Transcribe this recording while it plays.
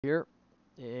Here,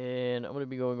 and I'm going to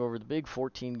be going over the big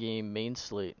 14 game main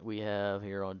slate we have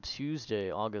here on Tuesday,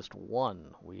 August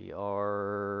 1. We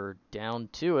are down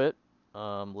to it.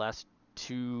 Last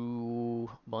 2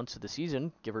 months of the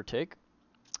season, give or take.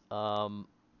 Um,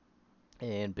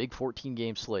 and big 14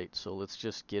 game slate. So let's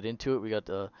just get into it. We got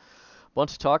a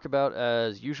bunch to talk about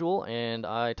as usual, and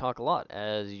I talk a lot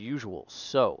as usual.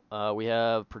 So we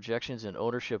have projections and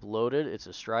ownership loaded. It's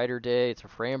a Strider day, it's a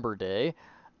Framber day.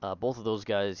 Both of those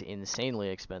guys insanely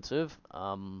expensive.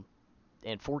 And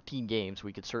 14 games,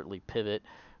 we could certainly pivot.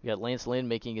 We got Lance Lynn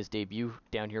making his debut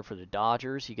down here for the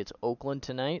Dodgers. He gets Oakland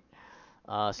tonight.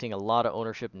 Seeing a lot of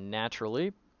ownership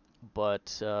naturally,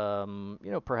 but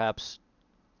perhaps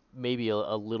maybe a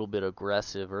little bit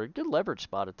aggressive or a good leverage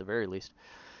spot at the very least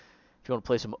if you want to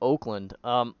play some Oakland.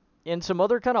 And some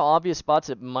other kind of obvious spots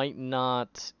that might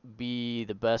not be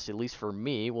the best, at least for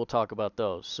me. We'll talk about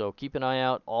those. So keep an eye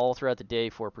out all throughout the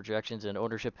day for projections and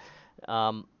ownership.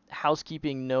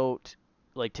 Housekeeping note,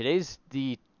 like today's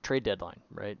the trade deadline,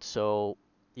 right? So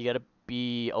you got to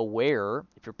be aware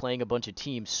if you're playing a bunch of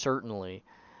teams, certainly,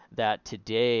 that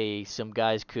today some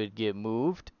guys could get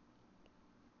moved.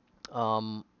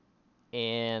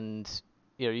 And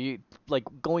you like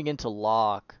going into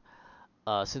lock,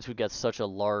 since we've got such a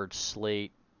large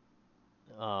slate,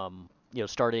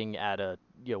 starting at a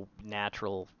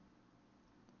natural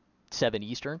 7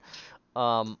 Eastern,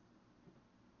 um,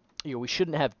 we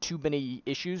shouldn't have too many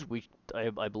issues.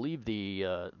 I believe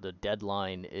the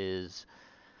deadline is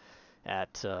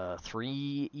at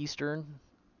 3 Eastern,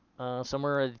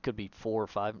 somewhere. It could be 4 or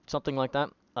 5, something like that.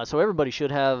 So everybody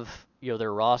should have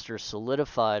their roster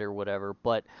solidified or whatever,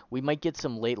 but we might get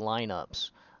some late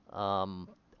lineups.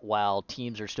 While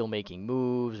teams are still making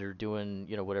moves or doing,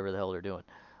 whatever the hell they're doing.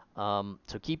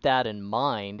 So keep that in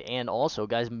mind. And also,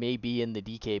 guys may be in the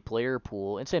DK player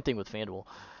pool, and same thing with FanDuel.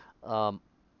 Um,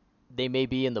 they may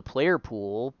be in the player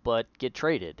pool, but get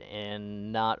traded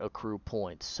and not accrue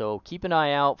points. So keep an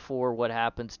eye out for what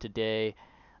happens today.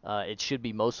 It should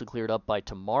be mostly cleared up by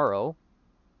tomorrow.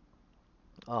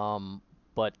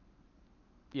 But,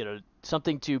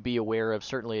 something to be aware of,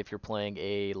 certainly if you're playing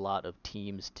a lot of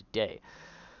teams today.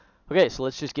 Okay, so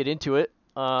let's just get into it,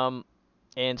 and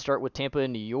start with Tampa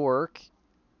and New York.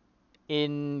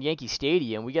 In Yankee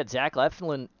Stadium, we got Zach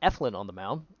Eflin on the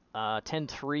mound.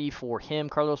 10-3 for him.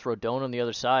 Carlos Rodon on the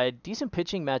other side. Decent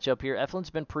pitching matchup here.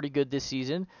 Eflin's been pretty good this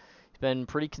season. He's been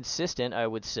pretty consistent, I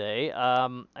would say. I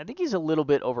think he's a little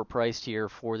bit overpriced here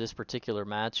for this particular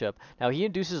matchup. Now, he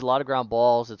induces a lot of ground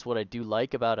balls. That's what I do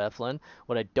like about Eflin.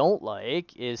 What I don't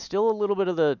like is still a little bit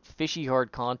of the fishy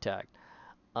hard contact.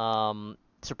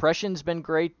 Suppression's been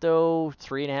great though.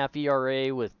 3.5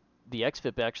 ERA with the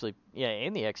xFIP actually, yeah,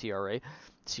 and the xERA.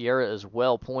 Sierra as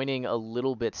well, pointing a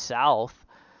little bit south.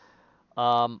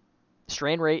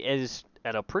 Strain rate is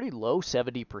at a pretty low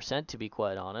 70%, to be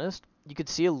quite honest. You could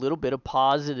see a little bit of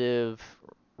positive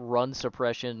run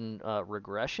suppression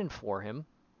regression for him.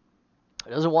 It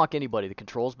doesn't walk anybody. The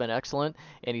control's been excellent,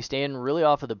 and he's staying really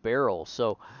off of the barrel.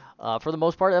 So, for the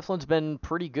most part, Eflin's been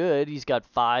pretty good. He's got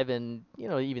 5 and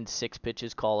even 6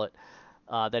 pitches, call it,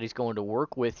 that he's going to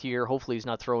work with here. Hopefully, he's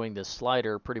not throwing the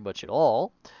slider pretty much at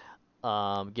all,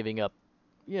 giving up,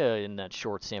 in that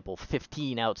short sample,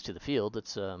 15 outs to the field.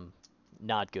 That's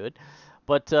not good.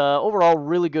 But overall,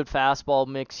 really good fastball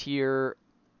mix here.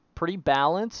 Pretty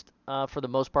balanced for the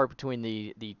most part between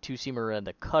the two-seamer and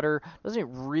the cutter. Doesn't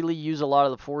really use a lot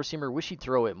of the four-seamer. Wish he'd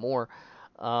throw it more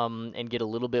and get a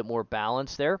little bit more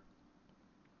balance there.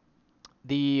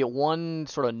 The one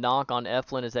sort of knock on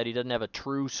Eflin is that he doesn't have a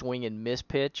true swing and miss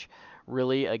pitch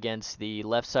really against the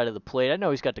left side of the plate. I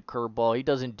know he's got the curveball. He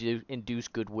doesn't induce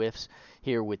good whiffs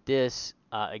here with this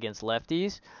against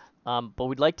lefties. But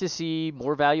we'd like to see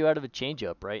more value out of a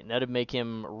changeup, right? And that would make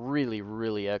him really,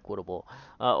 really equitable.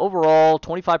 Overall,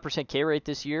 25% K rate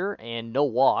this year and no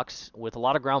walks with a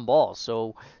lot of ground balls.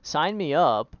 So sign me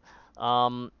up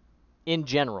in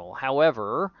general.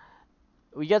 However,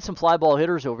 we got some fly ball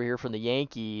hitters over here from the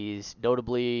Yankees,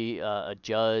 notably a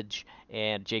Judge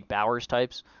and Jake Bauers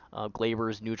types.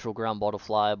 Glaber's neutral ground ball to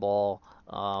fly ball.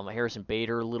 Harrison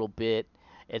Bader a little bit,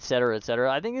 et cetera, et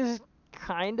cetera. I think this is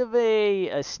kind of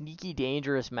a sneaky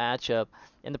dangerous matchup,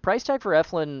 and the price tag for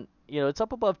Eflin, it's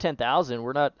up above 10,000.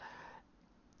 We're not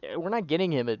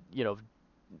getting him at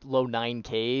low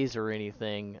 9Ks or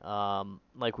anything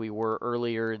like we were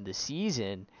earlier in the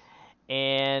season,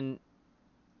 and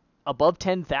above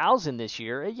 10,000 this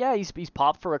year. Yeah, he's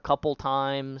popped for a couple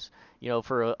times,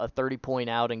 for a 30-point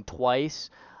outing twice,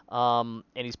 and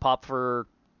he's popped for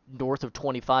north of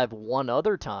 25 one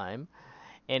other time.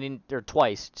 Or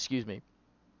twice, excuse me.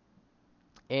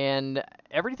 And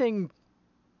everything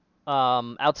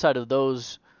outside of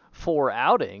those 4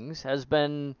 outings has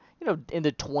been, in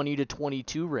the 20 to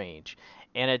 22 range.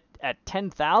 And at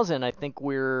 10,000, I think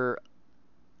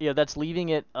that's leaving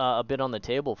it a bit on the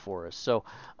table for us. So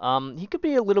he could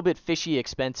be a little bit fishy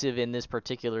expensive in this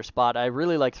particular spot. I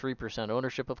really like 3%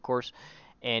 ownership, of course.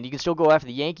 And you can still go after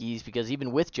the Yankees because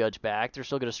even with Judge back, they're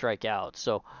still going to strike out.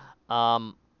 So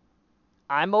I'm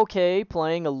okay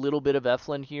playing a little bit of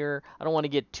Eflin here. I don't want to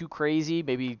get too crazy.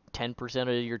 Maybe 10%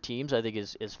 of your teams I think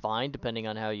is fine, depending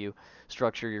on how you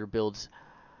structure your builds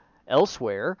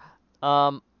elsewhere.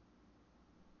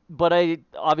 But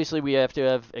obviously we have to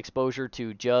have exposure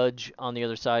to Judge on the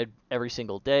other side every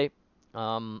single day.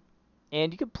 And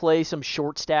you could play some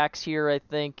short stacks here, I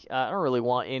think. I don't really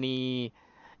want any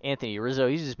Anthony Rizzo.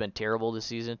 He's just been terrible this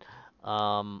season.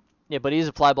 But he's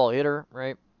a fly ball hitter,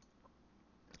 right?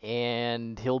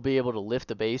 And he'll be able to lift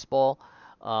the baseball.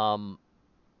 Eflin's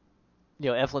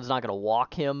not going to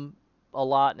walk him a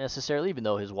lot necessarily, even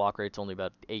though his walk rate's only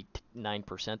about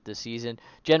 8-9% this season.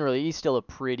 Generally, he's still a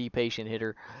pretty patient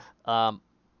hitter. So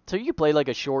you could play like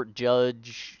a short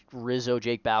Judge, Rizzo,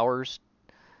 Jake Bauers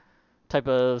type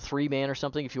of 3-man or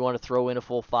something. If you want to throw in a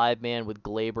full 5-man with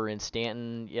Glaber and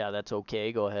Stanton, yeah, that's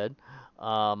okay. Go ahead.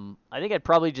 I think I'd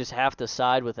probably just have to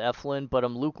side with Eflin, but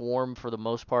I'm lukewarm for the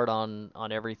most part on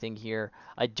everything here.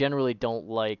 I generally don't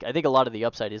like. I think a lot of the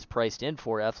upside is priced in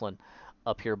for Eflin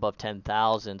up here above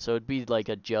 10,000. So it'd be like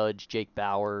a Judge, Jake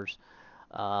Bauers,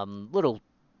 little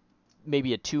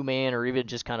maybe a 2-man or even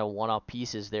just kind of one-off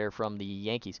pieces there from the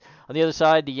Yankees. On the other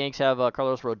side, the Yanks have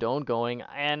Carlos Rodon going,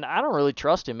 and I don't really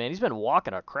trust him, man. He's been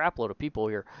walking a crap load of people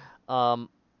here.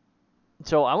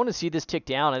 So I want to see this tick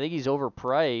down. I think he's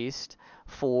overpriced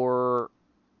for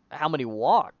how many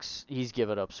walks he's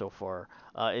given up so far.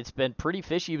 It's been pretty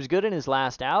fishy. He was good in his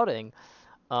last outing,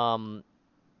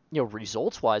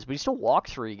 results-wise, but he still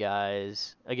walked 3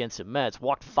 guys against the Mets,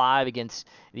 walked 5 against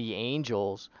the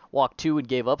Angels, walked 2 and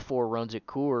gave up 4 runs at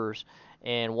Coors,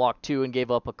 and walked 2 and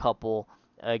gave up a couple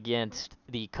against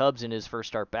the Cubs in his first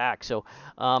start back. So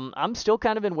I'm still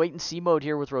kind of in wait-and-see mode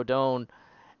here with Rodon.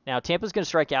 Now, Tampa's going to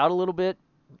strike out a little bit,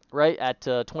 right, at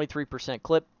 23%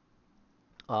 clip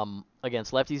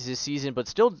against lefties this season, but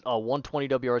still a 120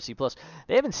 WRC+. plus.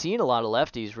 They haven't seen a lot of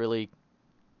lefties, really,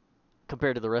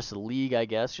 compared to the rest of the league, I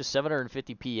guess. Just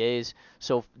 750 PAs,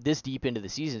 so this deep into the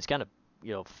season, it's kind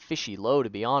of fishy low, to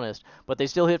be honest. But they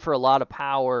still hit for a lot of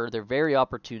power. They're very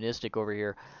opportunistic over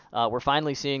here. We're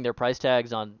finally seeing their price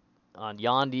tags on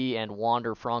Yandy and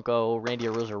Wander Franco, Randy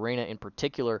Arozarena in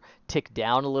particular, tick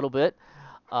down a little bit.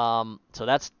 So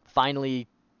that's finally,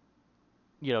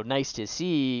 nice to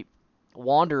see.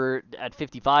 Wander at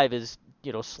 55 is,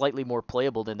 slightly more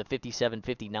playable than the 57,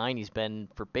 59 he's been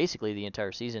for basically the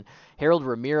entire season. Harold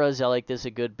Ramirez, I like this a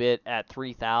good bit at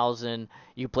 3,000.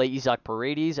 You play Isaac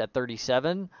Paredes at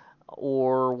 37,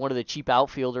 or one of the cheap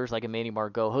outfielders like a Manny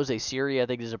Margot. Jose Siri, I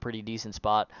think, is a pretty decent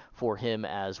spot for him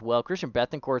as well. Christian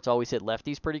Bethancourt's always hit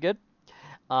lefties pretty good.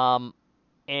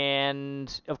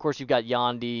 And, of course, you've got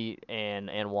Yandy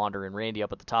and Wander and Randy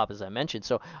up at the top, as I mentioned.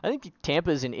 So I think Tampa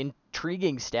is an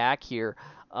intriguing stack here.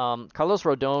 Carlos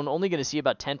Rodon, only going to see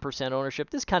about 10% ownership.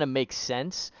 This kind of makes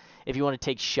sense if you want to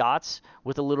take shots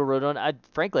with a little Rodon.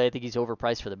 Frankly, I think he's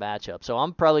overpriced for the matchup. So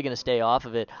I'm probably going to stay off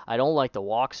of it. I don't like the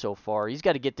walk so far. He's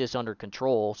got to get this under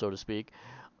control, so to speak,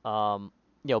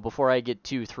 before I get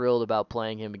too thrilled about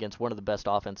playing him against one of the best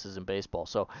offenses in baseball.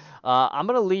 So I'm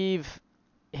going to leave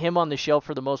him on the shelf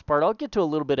for the most part. I'll get to a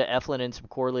little bit of Eflin and some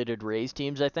correlated Rays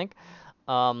teams, I think.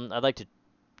 I'd like to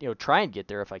try and get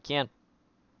there if I can.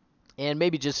 And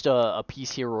maybe just a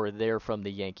piece here or there from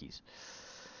the Yankees.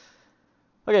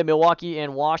 Okay, Milwaukee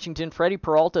and Washington. Freddie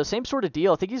Peralta, same sort of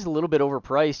deal. I think he's a little bit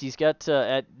overpriced. He's got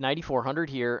at 9,400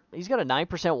 here. He's got a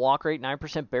 9% walk rate,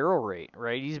 9% barrel rate,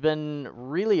 right? He's been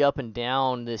really up and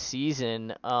down this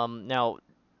season. Now,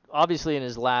 obviously in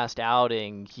his last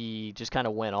outing, he just kind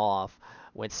of went off.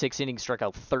 Went 6 innings, struck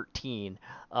out 13.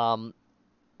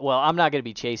 Well, I'm not going to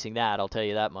be chasing that, I'll tell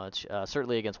you that much.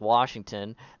 Certainly against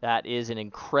Washington, that is an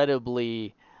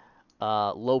incredibly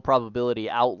low probability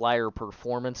outlier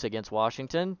performance against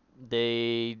Washington.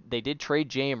 They did trade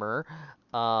Jamer,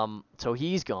 so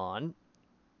he's gone.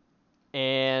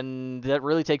 And that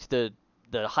really takes the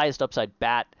highest upside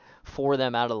bat for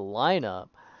them out of the lineup.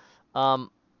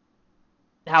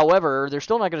 However, they're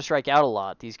still not going to strike out a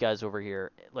lot, these guys over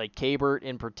here. Like Kabert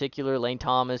in particular, Lane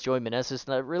Thomas, Joey Meneses,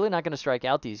 really not going to strike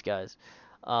out these guys.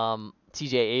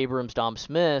 CJ Abrams, Dom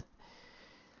Smith.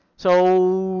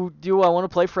 So, do I want to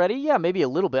play Freddie? Yeah, maybe a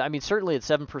little bit. I mean, certainly at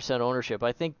 7% ownership.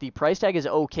 I think the price tag is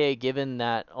okay given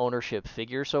that ownership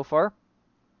figure so far.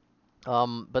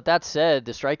 But that said,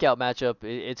 the strikeout matchup,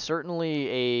 it's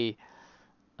certainly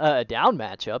a down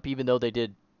matchup, even though they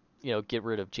did, get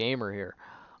rid of Jamer here.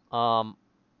 Um,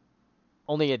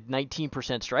 Only a 19%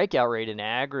 strikeout rate in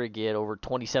aggregate over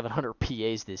 2,700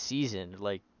 PAs this season.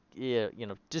 Like, yeah,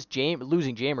 just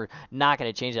losing Jamer not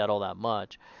going to change that all that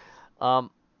much.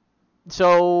 Um,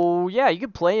 so yeah, you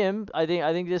could play him. I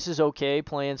think this is okay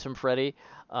playing some Freddie.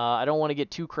 I don't want to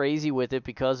get too crazy with it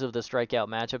because of the strikeout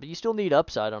matchup. But you still need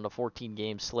upside on a 14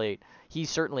 game slate. He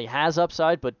certainly has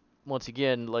upside, but once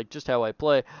again, like just how I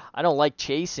play, I don't like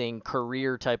chasing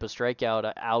career type of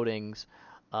strikeout outings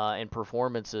and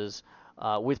performances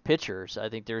with pitchers. I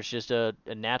think there's just a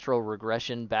natural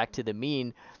regression back to the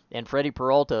mean, and Freddie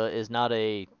Peralta is not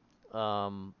a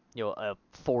 40%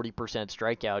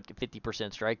 strikeout, 50%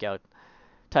 strikeout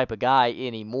type of guy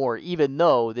anymore, even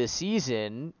though this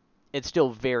season it's still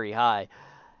very high.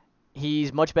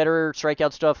 He's much better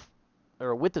strikeout stuff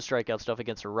or with the strikeout stuff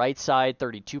against the right side,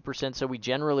 32%. So we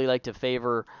generally like to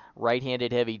favor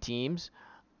right-handed heavy teams.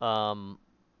 Um,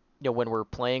 when we're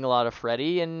playing a lot of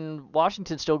Freddie, and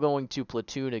Washington's still going to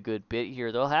platoon a good bit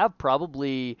here. They'll have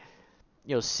probably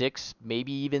 6,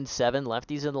 maybe even 7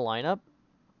 lefties in the lineup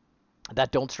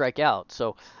that don't strike out.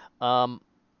 So um,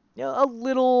 a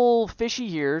little fishy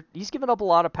here. He's given up a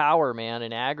lot of power, man.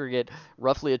 In aggregate,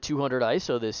 roughly a 200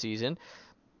 ISO this season.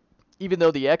 Even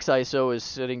though the X ISO is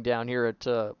sitting down here at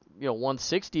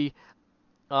 160,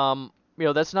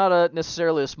 that's not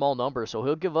necessarily a small number. So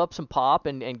he'll give up some pop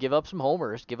and give up some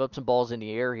homers, give up some balls in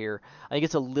the air here. I think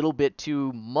it's a little bit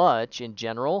too much in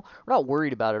general. We're not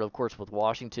worried about it, of course, with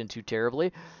Washington too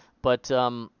terribly, but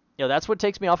that's what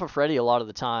takes me off of Freddie a lot of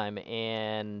the time,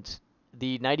 and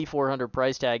the 9,400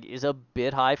 price tag is a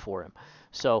bit high for him.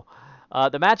 So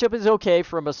the matchup is okay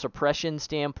from a suppression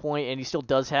standpoint, and he still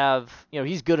does have,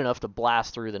 he's good enough to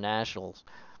blast through the Nationals.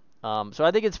 So I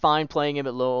think it's fine playing him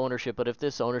at low ownership, but if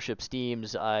this ownership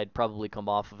steams, I'd probably come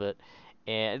off of it.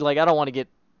 And I don't want to get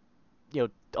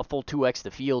a full 2x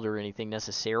the field or anything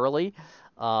necessarily.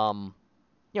 Maybe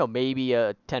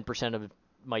 10% of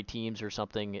my teams or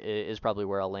something is probably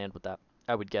where I'll land with that,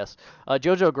 I would guess.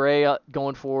 JoJo Gray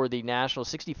going for the Nationals,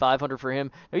 6,500 for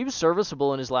him. Now, he was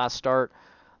serviceable in his last start.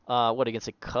 Against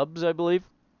the Cubs, I believe.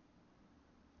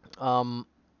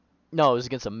 No, it was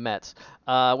against the Mets.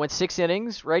 Went 6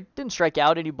 innings, right? Didn't strike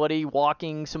out anybody,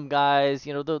 walking some guys.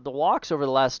 The walks over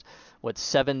the last,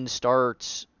 7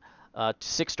 starts,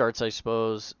 6 starts, I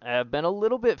suppose, have been a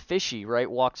little bit fishy, right?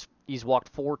 He's walked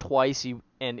 4 twice,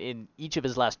 and in each of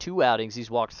his last 2 outings,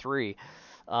 he's walked 3.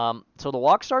 So the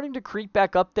walk's starting to creep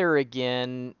back up there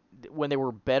again when they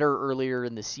were better earlier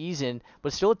in the season,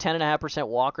 but still a 10.5%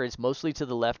 walk rate. It's mostly to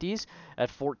the lefties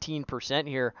at 14%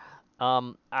 here.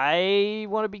 I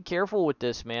want to be careful with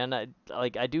this, man. I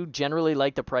do generally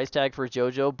like the price tag for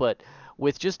JoJo, but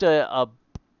with just a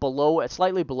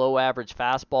slightly below average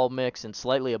fastball mix and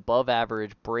slightly above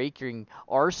average breaking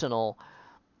arsenal,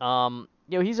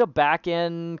 he's a back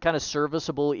end kind of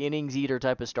serviceable innings eater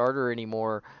type of starter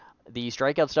anymore. The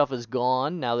strikeout stuff is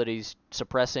gone now that he's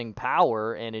suppressing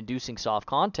power and inducing soft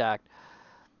contact.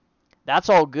 That's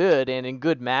all good, and in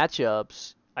good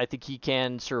matchups, I think he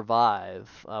can survive.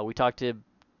 We talked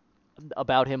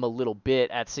about him a little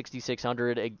bit at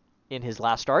 6,600 in his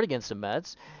last start against the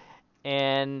Mets,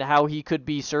 and how he could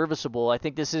be serviceable. I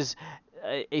think this is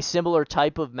a similar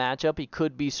type of matchup. He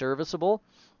could be serviceable,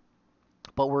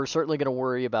 but we're certainly going to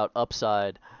worry about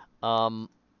upside.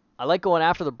 I like going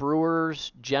after the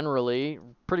Brewers generally,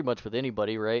 pretty much with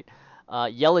anybody, right?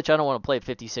 Yelich, I don't want to play at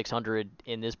 5,600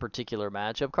 in this particular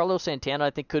matchup. Carlos Santana, I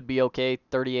think, could be okay,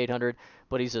 3,800,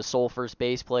 but he's a sole first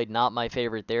base play, not my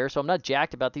favorite there, so I'm not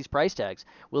jacked about these price tags.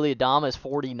 Willy Adames,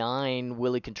 49,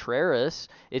 Willie Contreras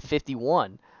at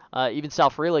 51. Even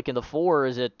Sal Frelick in the 4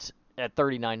 is at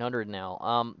 3,900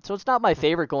 now. So it's not my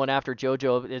favorite going after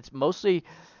JoJo. It's mostly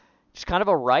just kind of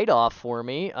a write-off for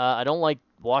me. I don't like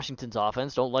Washington's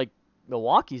offense, don't like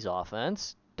Milwaukee's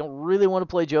offense. Don't really want to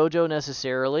play JoJo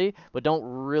necessarily, but don't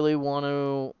really want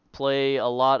to play a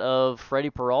lot of Freddie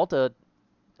Peralta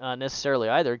necessarily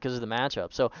either because of the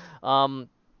matchup. So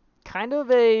kind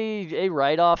of a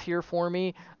write-off here for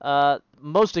me.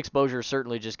 Most exposure is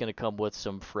certainly just going to come with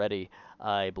some Freddie,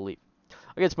 I believe.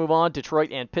 Okay, let's move on.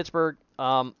 Detroit and Pittsburgh.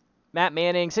 Matt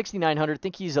Manning, 6,900.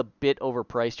 Think he's a bit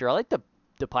overpriced here. I like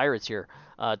the Pirates here,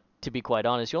 to be quite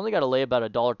honest. You only got to lay about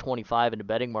 $1.25 in the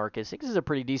betting market. I think this is a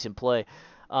pretty decent play.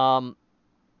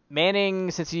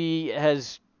 Manning, since he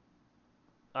has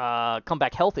come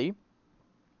back healthy,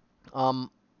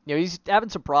 he's having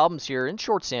some problems here in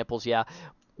short samples, yeah,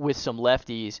 with some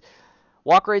lefties.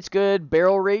 Walk rate's good,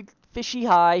 barrel rate fishy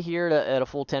high here at a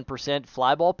full 10%.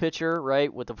 Fly ball pitcher,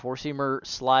 right, with the four-seamer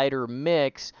slider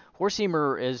mix.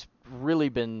 Four-seamer has really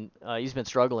been he's been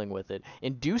struggling with it,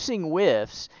 inducing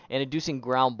whiffs and inducing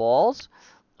ground balls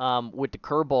with the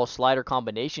curveball slider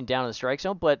combination down in the strike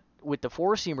zone. But with the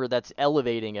four-seamer, that's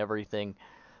elevating everything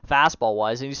fastball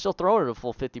wise, and he's still throwing it a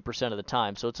full 50% of the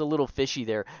time. So it's a little fishy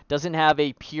there. Doesn't have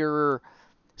a pure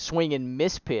swing and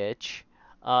miss pitch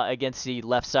against the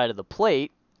left side of the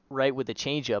plate, right, with the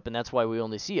changeup, and that's why we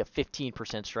only see a 15%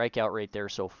 strikeout rate there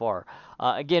so far.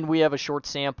 Again, we have a short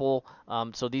sample,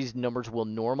 so these numbers will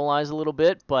normalize a little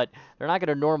bit, but they're not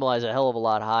going to normalize a hell of a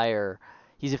lot higher.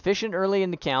 He's efficient early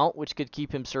in the count, which could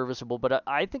keep him serviceable, but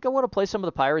I think I want to play some of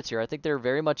the Pirates here. I think they're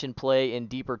very much in play in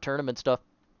deeper tournament stuff.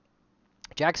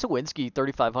 Jack Sawinski,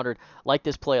 3,500, like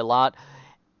this play a lot.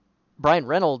 Brian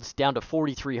Reynolds down to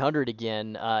 4,300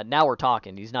 again. Now we're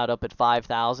talking. He's not up at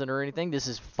 5,000 or anything. This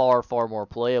is far, far more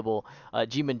playable.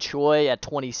 Ji-Man Choi at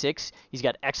 26. He's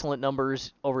got excellent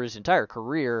numbers over his entire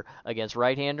career against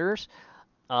right-handers.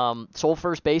 Sole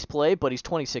first base play, but he's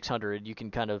 2,600. You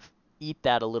can kind of eat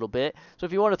that a little bit. So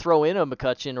if you want to throw in a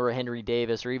McCutchen or a Henry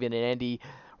Davis or even an Andy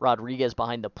Rodriguez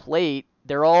behind the plate,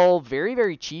 they're all very,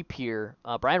 very cheap here.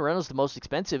 Brian Reynolds the most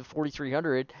expensive,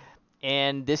 4,300.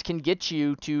 And this can get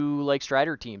you to like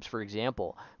Strider teams, for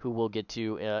example, who we'll get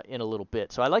to in a little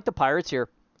bit. So I like the Pirates here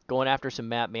going after some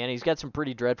Matt Manning. He's got some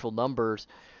pretty dreadful numbers.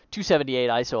 278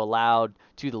 ISO allowed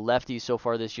to the lefties so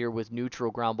far this year with neutral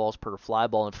ground balls per fly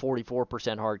ball and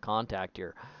 44% hard contact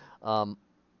here.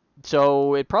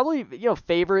 So it probably,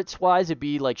 favorites-wise, it'd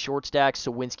be like short stacks,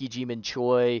 Sawinski, Ji-Man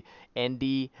Choi,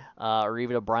 Endy, or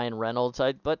even a Brian Reynolds.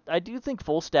 But I do think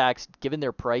full stacks, given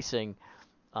their pricing,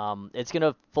 it's going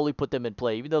to fully put them in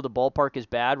play. Even though the ballpark is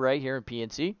bad right here in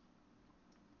PNC,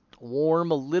 warm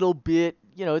a little bit,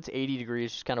 it's 80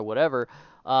 degrees, just kind of whatever.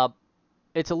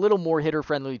 It's a little more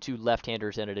hitter-friendly to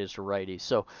left-handers than it is to righties.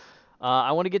 So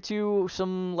I want to get to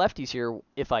some lefties here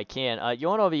if I can.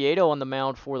 Yohan Oviedo on the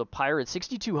mound for the Pirates,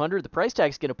 6,200. The price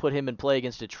tag is going to put him in play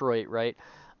against Detroit, right?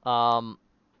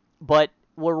 But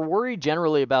we're worried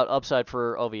generally about upside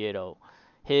for Oviedo.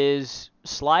 His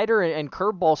slider and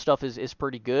curveball stuff is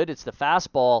pretty good. It's the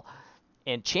fastball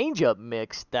and changeup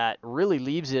mix that really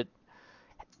leaves it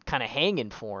kind of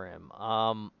hanging for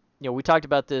him. We talked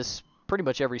about this pretty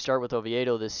much every start with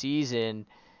Oviedo this season.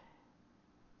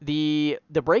 The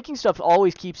breaking stuff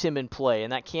always keeps him in play,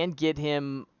 and that can get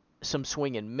him some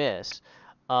swing and miss.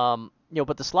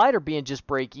 But the slider being just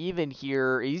break even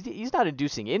here, he's not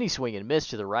inducing any swing and miss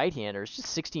to the right-hander. It's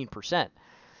just 16%.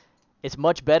 It's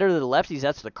much better to the lefties.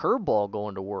 That's the curveball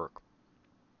going to work.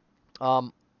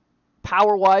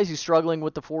 Power-wise, he's struggling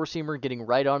with the four-seamer, getting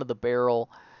right onto the barrel.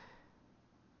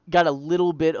 Got a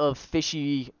little bit of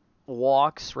fishy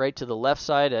walks right to the left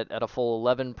side at a full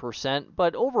 11%.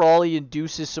 But overall, he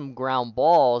induces some ground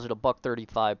balls at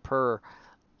 $1.35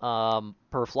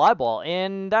 per fly ball,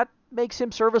 and that makes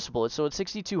him serviceable. So at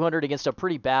 6,200 against a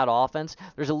pretty bad offense,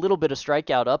 there's a little bit of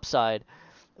strikeout upside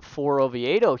for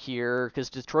Oviedo here, because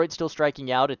Detroit's still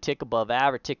striking out a tick above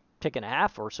average, tick and a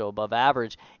half or so above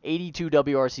average, 82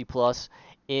 WRC plus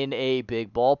in a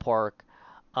big ballpark,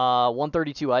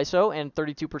 132 ISO and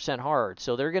 32% hard.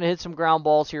 So they're going to hit some ground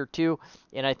balls here too,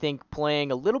 and I think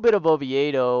playing a little bit of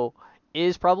Oviedo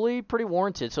is probably pretty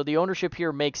warranted. So the ownership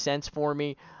here makes sense for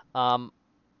me.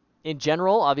 In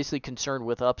general, obviously concerned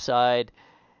with upside,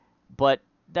 but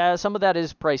some of that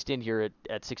is priced in here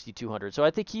at 6,200. So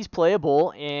I think he's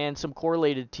playable, and some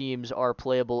correlated teams are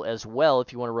playable as well.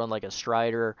 If you want to run like a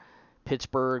Strider,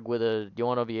 Pittsburgh with a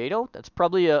Yohan Oviedo, that's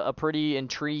probably a pretty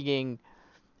intriguing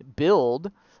build.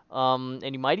 And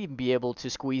you might even be able to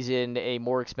squeeze in a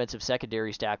more expensive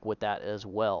secondary stack with that as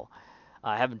well.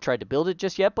 I haven't tried to build it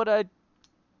just yet, but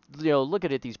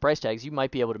looking at these price tags, you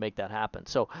might be able to make that happen.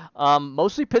 So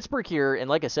mostly Pittsburgh here, and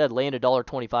like I said, laying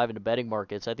 $1.25 into betting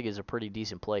markets, I think is a pretty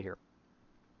decent play here.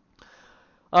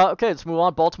 Okay, let's move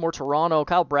on. Baltimore, Toronto.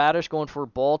 Kyle Bradish going for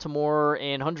Baltimore,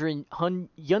 and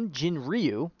Hyunjin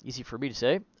Ryu, easy for me to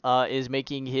say, is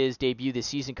making his debut this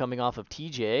season coming off of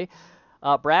TJ.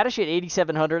 Bradish at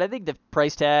 8,700. I think the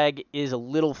price tag is a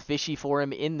little fishy for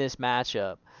him in this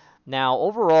matchup. Now,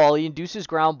 overall, he induces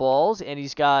ground balls, and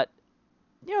he's got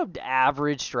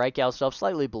average strikeout stuff,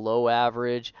 slightly below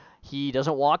average. He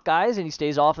doesn't walk guys, and he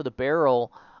stays off of the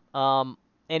barrel, and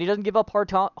he doesn't give up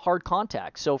hard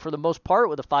contact. So for the most part,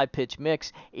 with a 5-pitch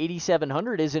mix,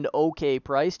 8,700 is an okay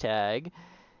price tag,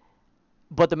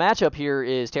 but the matchup here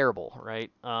is terrible, right?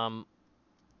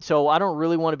 So I don't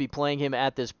really want to be playing him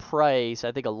at this price.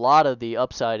 I think a lot of the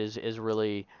upside is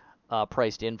really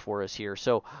priced in for us here.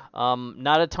 So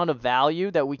not a ton of value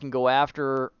that we can go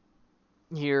after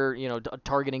here,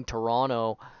 targeting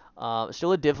Toronto.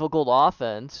 Still a difficult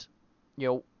offense.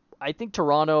 I think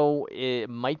Toronto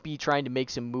might be trying to make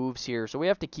some moves here, so we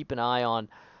have to keep an eye on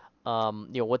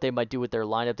what they might do with their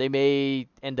lineup. They may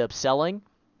end up selling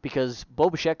because Bo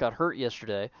Bichette got hurt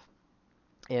yesterday,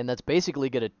 and that's basically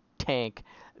going to tank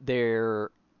their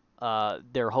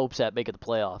hopes at making the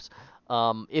playoffs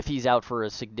if he's out for a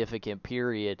significant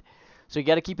period. So you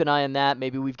got to keep an eye on that.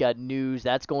 Maybe we've got news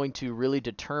that's going to really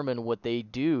determine what they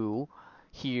do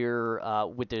here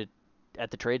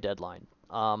at the trade deadline.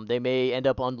 They may end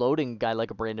up unloading a guy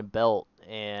like a Brandon Belt,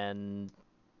 and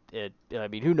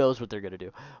who knows what they're going to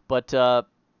do. But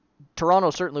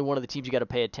Toronto's certainly one of the teams you got to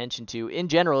pay attention to. In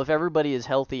general, if everybody is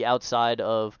healthy outside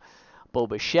of Bo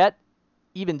Bichette,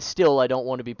 even still, I don't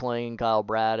want to be playing Kyle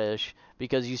Bradish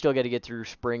because you still got to get through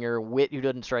Springer, Witt, who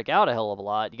doesn't strike out a hell of a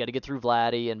lot. You got to get through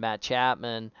Vladdy and Matt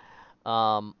Chapman.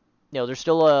 There's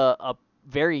still a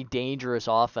very dangerous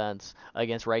offense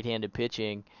against right-handed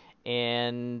pitching,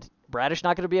 and Bradish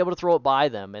not going to be able to throw it by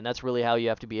them, and that's really how you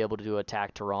have to be able to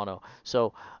attack Toronto.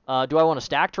 So, do I want to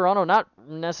stack Toronto? Not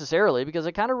necessarily, because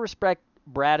I kind of respect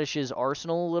Bradish's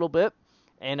arsenal a little bit.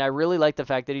 And I really like the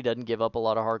fact that he doesn't give up a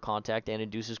lot of hard contact and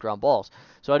induces ground balls.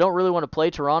 So I don't really want to play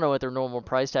Toronto at their normal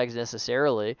price tags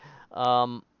necessarily.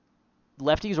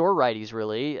 Lefties or righties,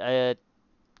 really.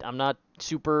 I'm not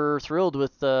super thrilled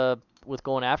with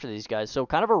going after these guys. So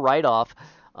kind of a write-off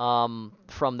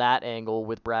from that angle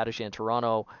with Bradish and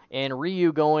Toronto. And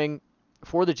Ryu going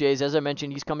for the Jays. As I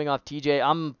mentioned, he's coming off TJ.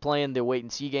 I'm playing the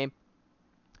wait-and-see game.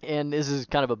 And this is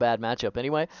kind of a bad matchup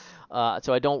anyway.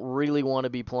 So I don't really want to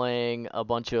be playing a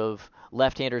bunch of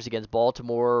left-handers against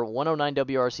Baltimore. 109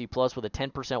 WRC plus with a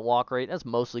 10% walk rate. That's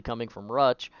mostly coming from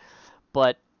Rutsch.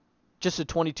 But just a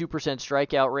 22%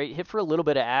 strikeout rate. Hit for a little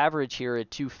bit of average here at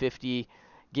 250,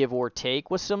 give or take.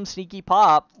 With some sneaky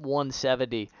pop,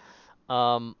 170.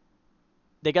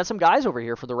 They got some guys over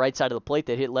here for the right side of the plate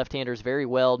that hit left-handers very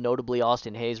well, notably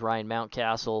Austin Hayes, Ryan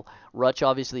Mountcastle. Rutsch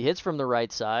obviously hits from the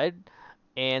right side.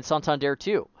 And Santander,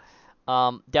 too.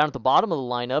 Down at the bottom of the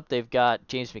lineup, they've got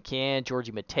James McCann,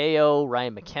 Georgie Mateo,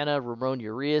 Ryan McKenna, Ramon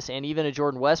Urias, and even a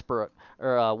Jordan Westberg.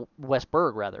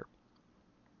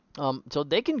 So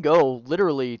they can go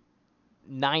literally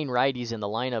 9 righties in the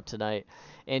lineup tonight.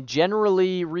 And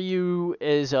generally, Ryu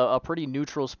is a pretty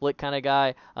neutral split kind of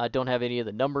guy. Don't have any of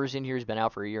the numbers in here. He's been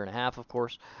out for a year and a half, of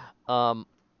course.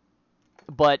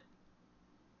 But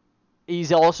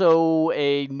he's also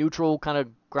a neutral kind of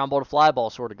ground ball to fly ball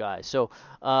sort of guy. So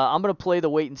I'm going to play the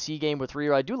wait and see game with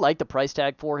Rio. I do like the price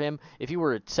tag for him. If he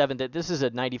were at 7, this is a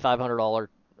 $9,500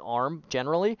 arm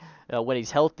generally when he's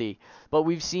healthy. But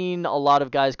we've seen a lot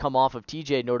of guys come off of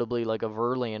TJ, notably like a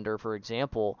Verlander, for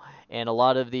example, and a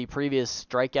lot of the previous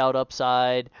strikeout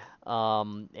upside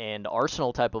and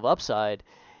Arsenal type of upside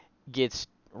gets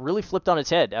really flipped on its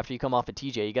head after you come off of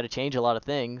TJ. You got to change a lot of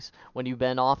things when you've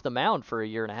been off the mound for a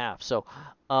year and a half. So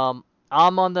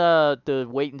I'm on the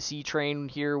wait and see train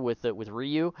here with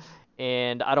Ryu,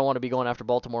 and I don't want to be going after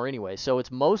Baltimore anyway. So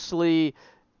it's mostly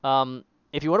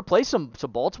if you want to play some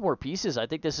Baltimore pieces, I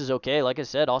think this is okay. Like I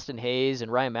said, Austin Hayes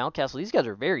and Ryan Mountcastle, these guys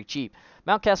are very cheap.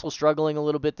 Mountcastle's struggling a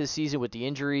little bit this season with the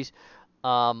injuries.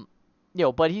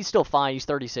 But he's still fine. He's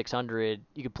 3,600.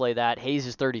 You could play that. Hayes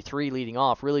is 33 leading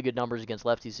off. Really good numbers against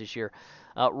lefties this year.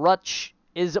 Rutsch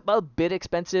is a bit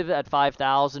expensive at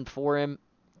 5,000 for him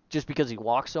just because he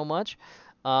walks so much.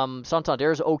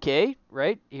 Santander is okay,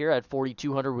 right? Here at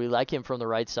 4,200, we like him from the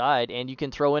right side. And you can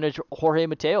throw in a Jorge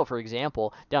Mateo, for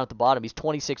example, down at the bottom. He's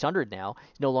 2,600 now.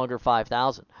 He's no longer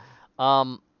 5,000.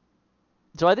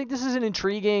 So I think this is an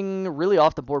intriguing, really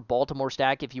off-the-board Baltimore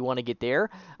stack if you want to get there.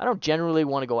 I don't generally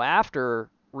want to go after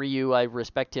Ryu. I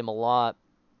respect him a lot.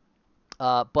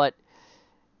 But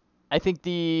I think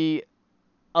the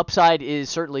upside is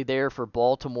certainly there for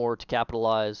Baltimore to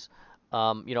capitalize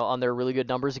on their really good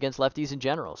numbers against lefties in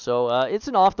general. So it's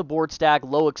an off-the-board stack,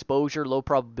 low exposure, low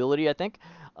probability, I think.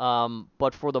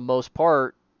 But for the most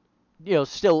part,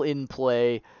 still in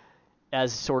play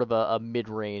as sort of a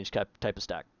mid-range type of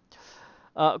stack.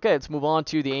 Okay, let's move on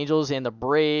to the Angels and the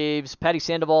Braves. Patty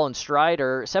Sandoval and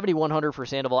Strider, 7,100 for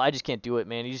Sandoval. I just can't do it,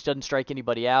 man. He just doesn't strike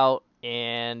anybody out,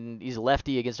 and he's a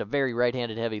lefty against a very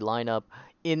right-handed heavy lineup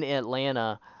in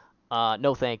Atlanta.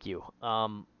 No, thank you.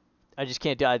 I just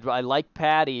can't do it. I like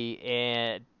Patty,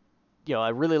 and I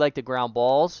really like the ground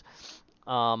balls.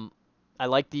 I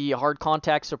like the hard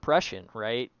contact suppression,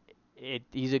 right?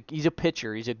 He's a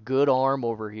pitcher. He's a good arm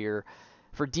over here.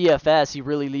 For DFS, he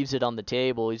really leaves it on the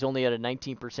table. He's only at a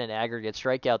 19% aggregate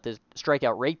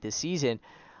strikeout rate this season,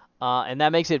 and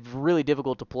that makes it really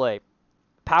difficult to play.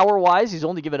 Power-wise, he's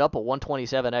only given up a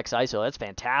 127x ISO. That's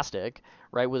fantastic,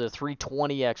 right? With a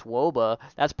 320x WOBA,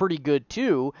 that's pretty good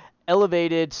too.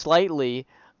 Elevated slightly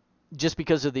just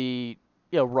because of the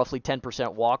roughly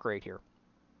 10% walk rate here.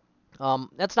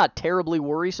 That's not terribly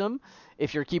worrisome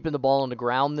if you're keeping the ball on the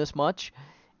ground this much.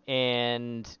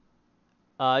 And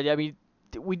I mean,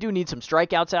 we do need some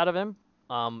strikeouts out of him,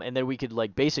 and then we could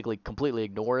basically completely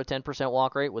ignore a 10%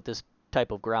 walk rate with this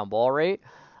type of ground ball rate.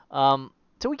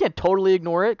 So we can't totally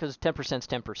ignore it because 10% is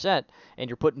 10%, and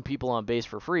you're putting people on base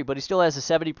for free. But he still has a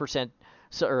 70%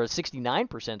 or a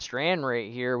 69% strand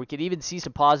rate here. We could even see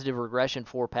some positive regression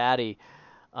for Patty,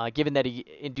 given that he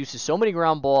induces so many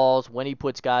ground balls when he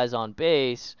puts guys on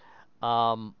base.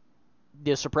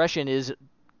 The suppression is,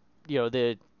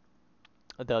 the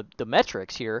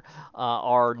metrics here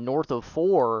are north of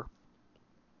 4,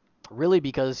 really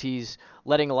because he's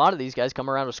letting a lot of these guys come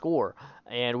around to score.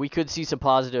 And we could see some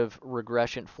positive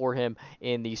regression for him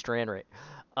in the strand rate.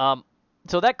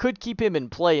 So that could keep him in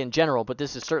play in general, but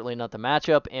this is certainly not the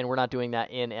matchup, and we're not doing that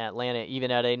in Atlanta,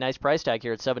 even at a nice price tag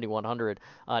here at 7,100.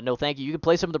 No, thank you. You could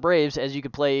play some of the Braves as you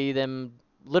could play them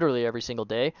literally every single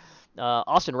day.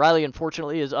 Austin Riley,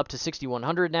 unfortunately, is up to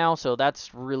 6,100 now, so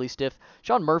that's really stiff.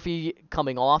 Sean Murphy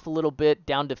coming off a little bit,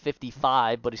 down to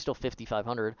 55, but he's still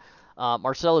 5,500.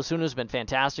 Marcell Ozuna has been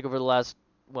fantastic over the last,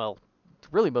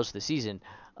 really most of the season.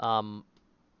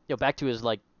 Back to his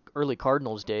early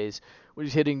Cardinals days, when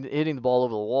he's hitting the ball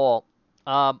over the wall.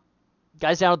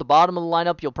 Guys down at the bottom of the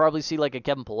lineup, you'll probably see a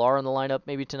Kevin Pillar in the lineup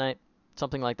maybe tonight,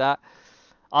 something like that.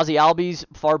 Ozzy Albies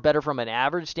far better from an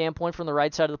average standpoint from the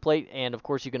right side of the plate, and of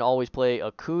course you can always play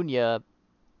Acuna.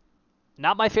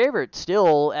 Not my favorite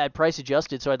still at price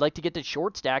adjusted, so I'd like to get to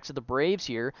short stacks of the Braves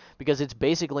here because it's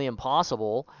basically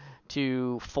impossible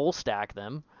to full stack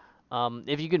them.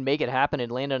 If you can make it happen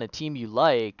and land on a team you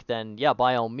like, then yeah,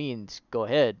 by all means, go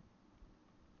ahead.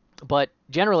 But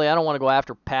generally, I don't want to go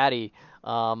after Patty.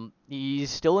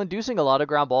 He's still inducing a lot of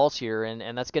ground balls here,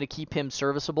 and that's going to keep him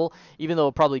serviceable. Even though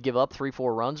he'll probably give up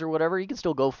 3-4 runs or whatever, he can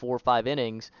still go 4 or 5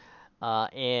 innings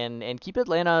and keep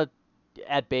Atlanta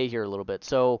at bay here a little bit.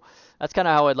 So that's kind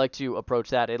of how I'd like to approach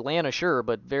that. Atlanta, sure,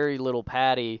 but very little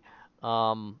Patty.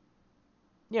 And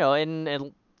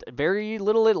very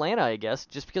little Atlanta, I guess,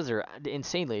 just because they're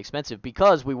insanely expensive.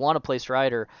 Because we want to play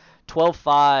Strider,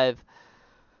 12-5.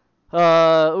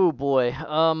 Oh boy.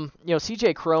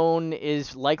 CJ Crone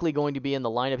is likely going to be in the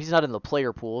lineup. He's not in the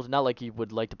player pool. Not like you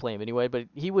would like to play him anyway, but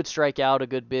he would strike out a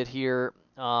good bit here.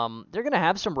 They're going to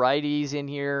have some righties in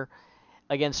here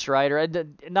against Strider.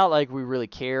 Not like we really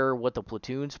care what the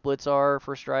platoon splits are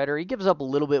for Strider. He gives up a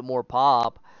little bit more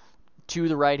pop to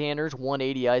the right-handers,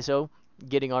 180 ISO,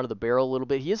 getting onto the barrel a little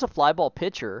bit. He is a fly ball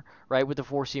pitcher, right, with the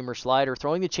four-seamer slider,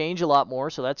 throwing the change a lot more,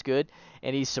 so that's good.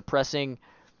 And he's suppressing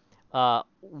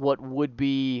what would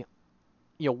be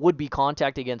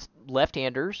contact against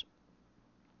left-handers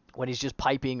when he's just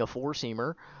piping a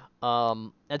four-seamer.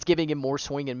 That's giving him more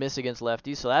swing and miss against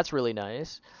lefties, so that's really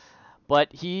nice.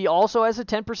 But he also has a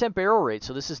 10% barrel rate,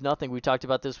 so this is nothing. We talked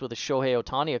about this with Shohei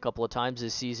Ohtani a couple of times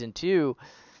this season too,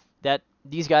 that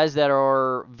these guys that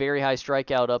are very high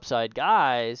strikeout upside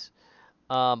guys,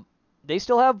 they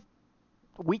still have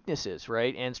weaknesses,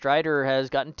 right? And Strider has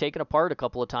gotten taken apart a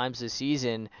couple of times this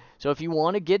season. So if you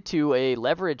want to get to a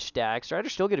leverage stack,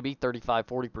 Strider's still going to be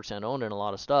 35-40% owned in a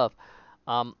lot of stuff.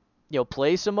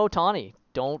 Play some Ohtani.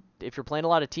 If you're playing a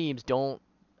lot of teams, don't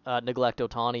neglect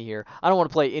Ohtani here. I don't want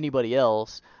to play anybody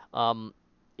else.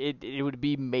 It would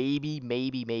be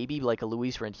maybe like a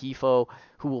Luis Rengifo,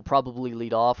 who will probably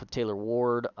lead off with Taylor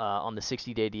Ward on the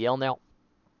 60-day DL now.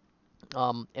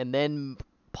 And then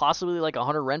possibly like a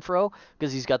Hunter Renfroe,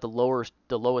 because he's got the lowest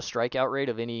strikeout rate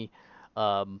of any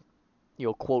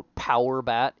quote power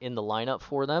bat in the lineup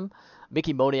for them.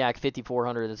 Mickey Moniak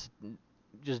 5,400. There's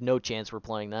just no chance we're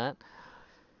playing that.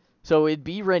 So it'd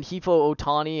be Rengifo,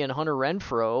 Ohtani, and Hunter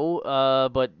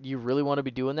Renfroe, but you really want to be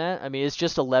doing that? I mean, it's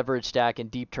just a leverage stack and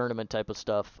deep tournament type of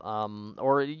stuff.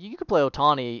 Or you could play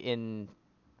Ohtani in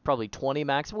probably 20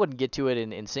 max. I wouldn't get to it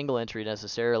in single entry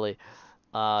necessarily.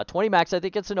 20 max, I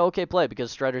think it's an okay play because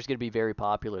Strider's going to be very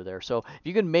popular there. So if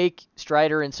you can make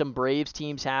Strider and some Braves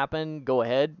teams happen, go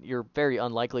ahead. You're very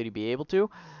unlikely to be able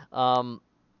to.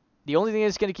 The only thing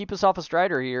that's going to keep us off of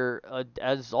Strider here,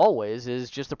 as always,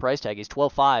 is just the price tag. He's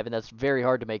 12.5, and that's very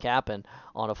hard to make happen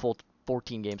on a full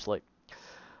 14-game slate.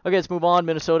 Okay, let's move on.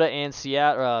 Minnesota and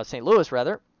St. Louis,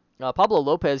 rather. Pablo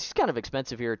Lopez, he's kind of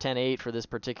expensive here, 10.8 for this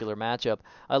particular matchup.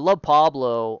 I love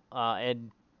Pablo,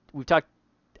 and we've talked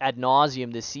ad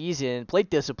nauseum this season. Plate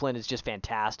discipline is just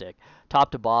fantastic, top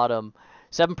to bottom.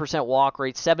 7% walk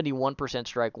rate, 71%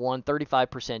 strike one,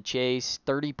 35% chase,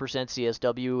 30%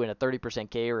 CSW, and a 30%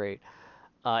 K rate.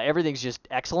 Everything's just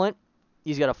excellent.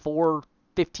 He's got a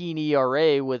 4.15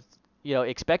 ERA with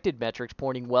expected metrics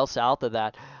pointing well south of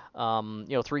that.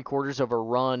 3/4 of a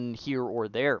run here or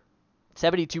there.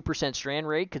 72% strand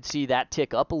rate, could see that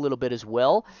tick up a little bit as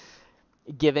well,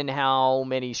 given how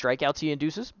many strikeouts he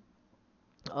induces.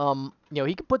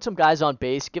 He could put some guys on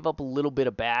base, give up a little bit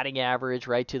of batting average,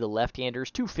 right, to the left-handers.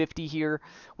 250 here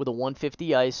with a 150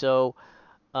 ISO,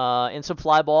 and some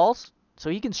fly balls. So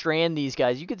he can strand these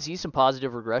guys. You can see some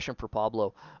positive regression for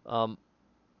Pablo.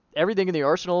 Everything in the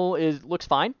arsenal looks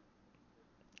fine,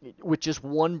 with just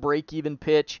one break-even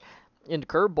pitch into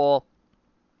curveball.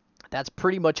 That's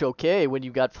pretty much okay when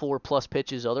you've got 4+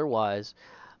 pitches otherwise,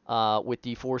 with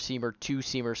the 4-seamer,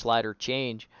 2-seamer slider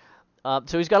change.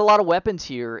 So he's got a lot of weapons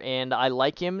here, and I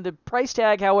like him. The price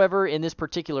tag, however, in this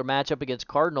particular matchup against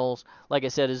Cardinals, like I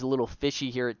said, is a little fishy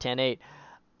here at 10.8.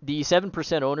 The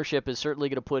 7% ownership is certainly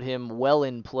going to put him well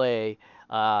in play.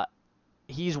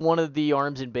 He's one of the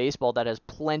arms in baseball that has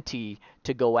plenty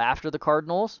to go after the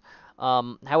Cardinals.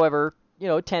 However,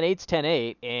 10.8's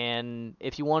 10.8, and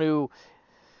if you want to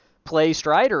play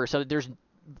Strider, so there's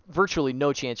virtually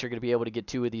no chance you're going to be able to get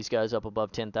two of these guys up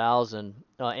above 10,000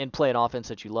 and play an offense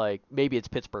that you like. Maybe it's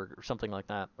Pittsburgh or something like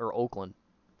that, or Oakland.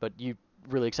 But you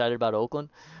really excited about Oakland?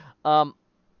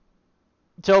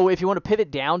 So if you want to pivot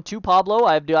down to Pablo,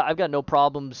 I've got no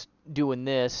problems doing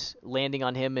this, landing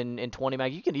on him in 20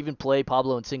 mag. You can even play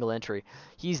Pablo in single entry.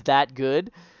 He's that good.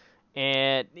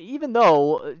 And even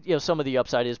though some of the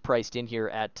upside is priced in here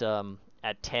at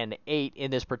 10.8 in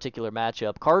this particular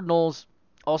matchup, Cardinals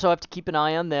also have to keep an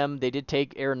eye on them. They did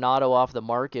take Arenado off the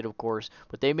market, of course,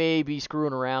 but they may be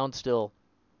screwing around still,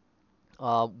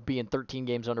 being 13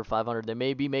 games under 500. They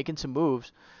may be making some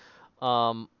moves.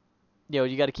 You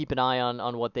got to keep an eye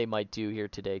on what they might do here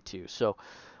today too. So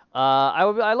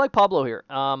I like Pablo here.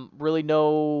 Really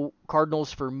no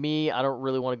Cardinals for me. I don't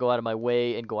really want to go out of my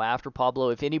way and go after Pablo.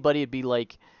 If anybody, it'd be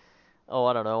like,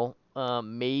 I don't know,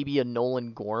 maybe a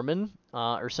Nolan Gorman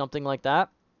or something like that.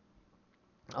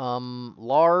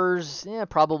 Lars,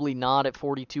 probably not at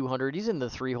 4,200. He's in the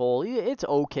 3-hole. It's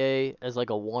okay as like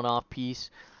a one-off piece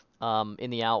in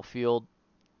the outfield.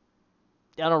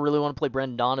 I don't really want to play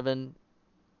Brendan Donovan,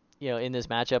 in this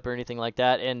matchup or anything like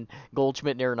that. And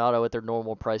Goldschmidt and Arenado at their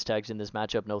normal price tags in this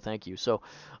matchup, no thank you. So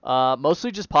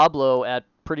mostly just Pablo at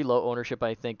pretty low ownership,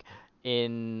 I think,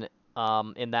 in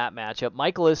that matchup.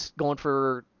 Michaelis going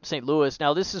for St. Louis.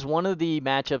 Now, this is one of the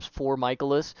matchups for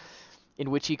Michaelis in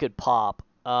which he could pop.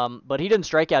 But he didn't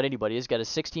strike out anybody. He's got a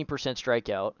 16%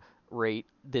 strikeout rate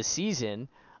this season.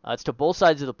 It's to both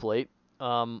sides of the plate.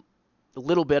 A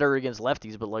little better against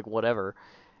lefties, but like whatever.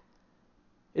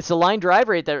 It's the line drive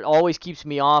rate that always keeps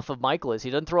me off of Michaelis. He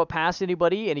doesn't throw it past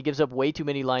anybody, and he gives up way too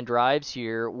many line drives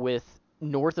here with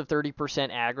north of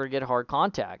 30% aggregate hard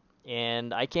contact.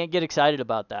 And I can't get excited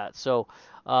about that. So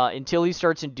until he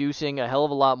starts inducing a hell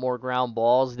of a lot more ground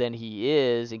balls than he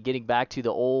is and getting back to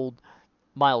the old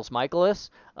Miles Michaelis,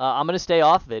 I'm going to stay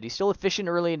off of it. He's still efficient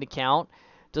early in the count,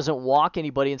 doesn't walk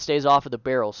anybody, and stays off of the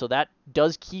barrel. So that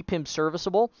does keep him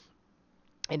serviceable.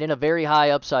 And in a very high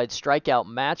upside strikeout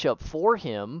matchup for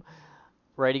him,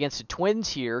 right, against the Twins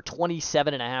here,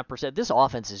 27.5%. This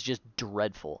offense is just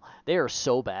dreadful. They are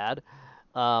so bad.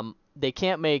 They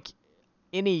can't make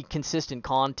any consistent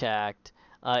contact.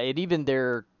 And even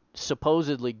their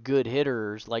supposedly good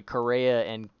hitters like Correa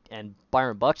and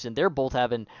Byron Buxton, they're both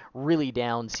having really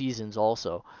down seasons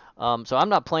also. So I'm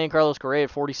not playing Carlos Correa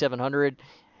at 4,700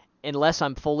 unless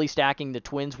I'm fully stacking the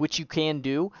Twins, which you can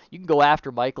do. You can go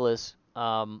after Michaelis,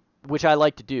 which I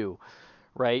like to do,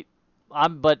 right?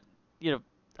 I'm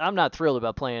not thrilled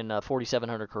about playing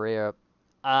 4,700 Correa.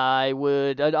 I'm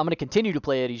going to continue to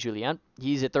play Eddie Julien.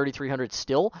 He's at 3,300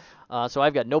 still, so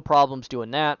I've got no problems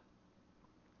doing that.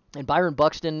 And Byron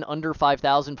Buxton under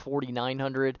 5,000,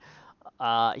 4,900.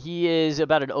 He is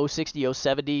about an 060,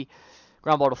 070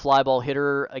 ground ball to fly ball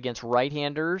hitter against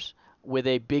right-handers with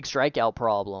a big strikeout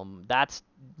problem. That's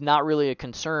not really a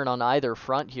concern on either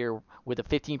front here with a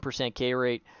 15% K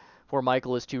rate for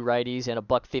Michaelis, two righties, and a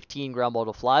 $115 ground ball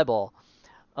to fly ball.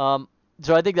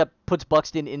 So I think that puts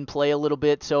Buxton in play a little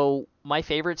bit. So my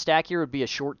favorite stack here would be a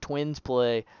short Twins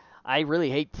play. I really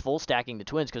hate full stacking the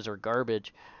Twins because they're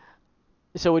garbage.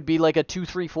 So it'd be like a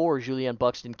 2-3-4 Julien,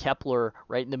 Buxton, Kepler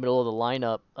right in the middle of the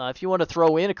lineup. If you want to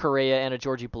throw in a Correa and a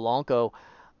Georgie Polanco,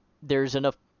 there's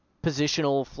enough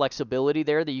positional flexibility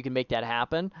there that you can make that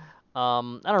happen.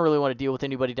 I don't really want to deal with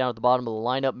anybody down at the bottom of the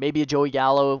lineup. Maybe a Joey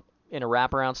Gallo in a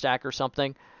wraparound stack or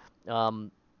something.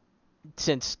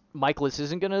 since Michaelis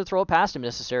isn't going to throw it past him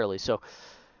necessarily. So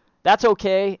that's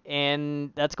okay,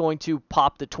 and that's going to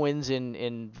pop the Twins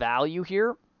in value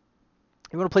here.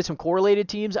 You want to play some correlated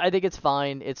teams? I think it's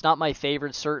fine. It's not my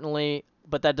favorite, certainly,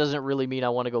 but that doesn't really mean I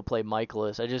want to go play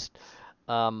Michaelis.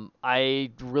 I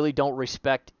really don't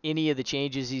respect any of the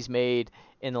changes he's made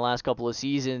in the last couple of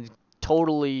seasons.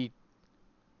 Totally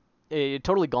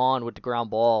gone with the ground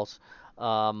balls,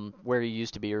 where he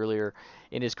used to be earlier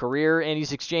in his career, and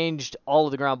he's exchanged all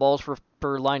of the ground balls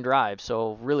for line drives.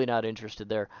 So really not interested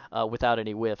there without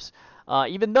any whiffs.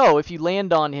 Even though if you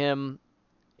land on him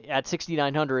at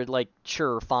 6,900, like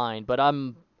sure, fine, but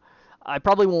I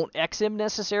probably won't X him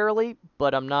necessarily,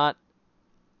 but I'm not.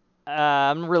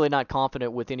 I'm really not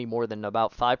confident with any more than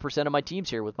about 5% of my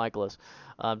teams here with Michaelis,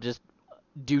 just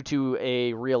due to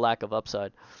a real lack of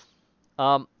upside.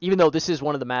 Even though this is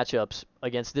one of the matchups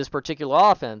against this particular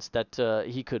offense that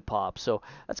he could pop. So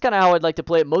that's kind of how I'd like to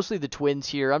play it. Mostly the Twins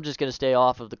here. I'm just going to stay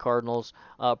off of the Cardinals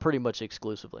pretty much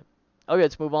exclusively. Okay,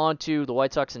 let's move on to the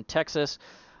White Sox in Texas.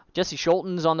 Jesse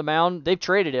Scholten's on the mound. They've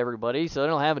traded everybody, so they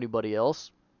don't have anybody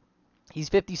else. He's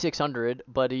 5,600,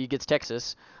 but he gets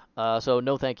Texas, so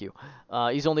no thank you.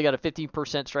 He's only got a 15%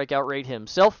 strikeout rate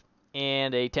himself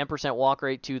and a 10% walk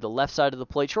rate to the left side of the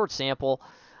plate. Short sample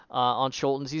on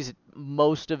Scholten's.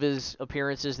 Most of his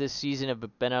appearances this season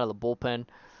have been out of the bullpen.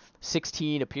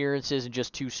 16 appearances and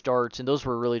just 2 starts, and those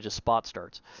were really just spot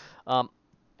starts.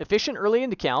 Efficient early in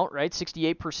the count, right?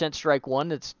 68% strike one,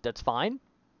 that's fine.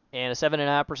 And a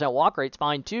 7.5% walk rate's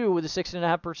fine too, with a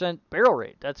 6.5% barrel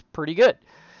rate. That's pretty good.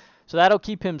 So that'll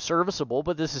keep him serviceable,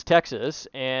 but this is Texas,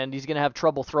 and he's going to have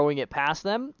trouble throwing it past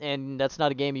them, and that's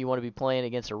not a game you want to be playing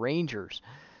against the Rangers.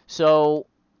 So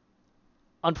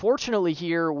unfortunately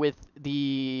here with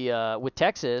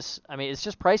Texas, I mean, it's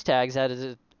just price tags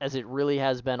as it really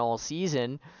has been all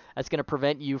season. That's going to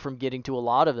prevent you from getting to a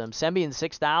lot of them. Semien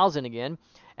 6,000 again.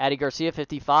 Addie Garcia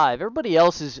 55. Everybody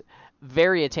else is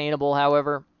very attainable,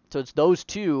 however. So it's those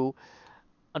two,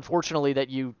 unfortunately, that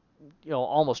you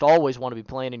almost always want to be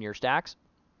playing in your stacks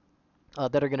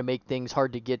that are going to make things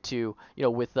hard to get to,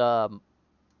 with some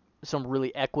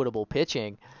really equitable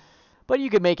pitching. But you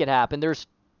could make it happen. There's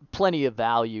plenty of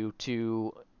value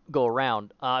to go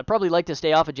around. I'd probably like to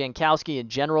stay off of Jankowski in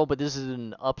general, but this is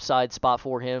an upside spot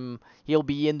for him. He'll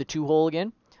be in the 2-hole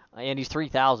again, and he's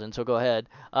 3,000, so go ahead.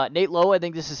 Nate Lowe, I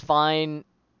think this is fine,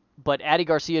 but Addie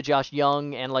Garcia, Josh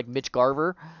Young, and like Mitch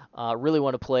Garver, really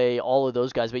want to play all of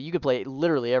those guys, but you could play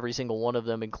literally every single one of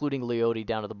them, including Leote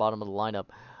down at the bottom of the lineup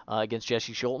against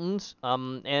Jesse Scholten's.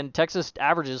 And Texas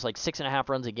averages like 6.5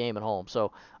 runs a game at home,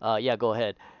 so yeah, go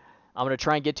ahead. I'm going to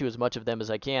try and get to as much of them as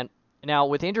I can. Now,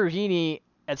 with Andrew Heaney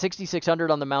at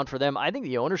 6,600 on the mound for them, I think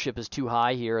the ownership is too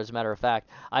high here, as a matter of fact.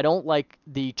 I don't like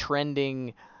the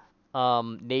trending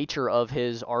nature of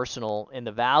his arsenal and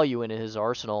the value in his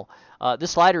arsenal.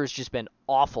 This slider has just been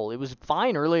awful. It was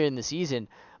fine earlier in the season,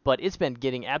 but it's been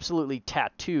getting absolutely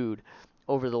tattooed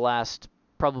over the last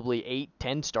probably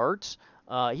 8-10 starts.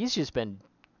 He's just been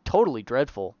totally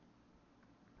dreadful.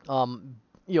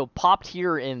 Popped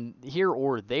here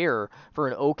or there for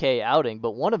an okay outing,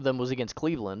 but one of them was against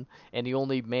Cleveland, and he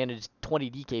only managed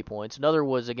 20 DK points. Another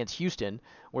was against Houston,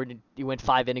 where he went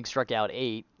 5 innings, struck out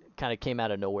 8, kind of came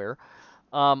out of nowhere.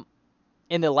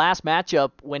 In the last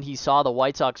matchup, when he saw the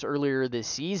White Sox earlier this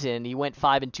season, he went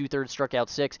 5 2/3, struck out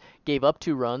 6, gave up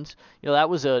 2 runs. That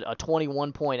was a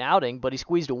 21-point outing, but he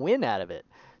squeezed a win out of it.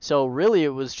 So really, it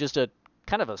was just a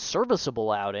kind of a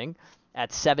serviceable outing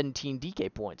at 17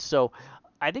 DK points. So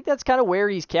I think that's kind of where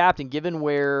he's capped, and given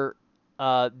where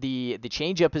the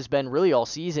changeup has been really all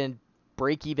season,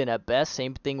 break even at best.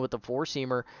 Same thing with the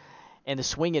 4-seamer, and the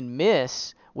swing and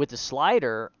miss with the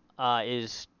slider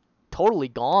is totally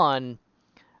gone.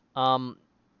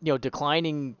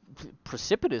 Declining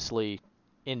precipitously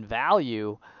in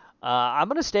value. I'm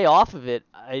going to stay off of it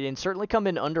and certainly come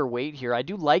in underweight here. I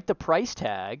do like the price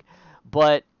tag,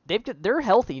 but they're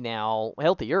healthy now,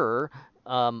 healthier.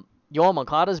 Yoel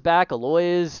Moncada's back. Eloy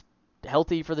is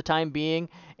healthy for the time being,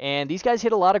 and these guys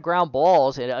hit a lot of ground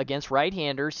balls against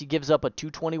right-handers. He gives up a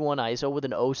 221 ISO with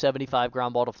an 0.75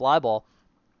 ground ball to fly ball.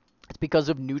 It's because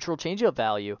of neutral changeup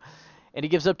value, and he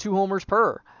gives up 2 homers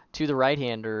per to the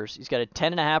right-handers. He's got a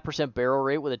 10.5% barrel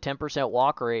rate with a 10%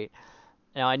 walk rate.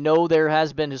 Now, I know there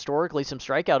has been historically some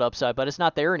strikeout upside, but it's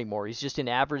not there anymore. He's just an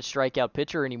average strikeout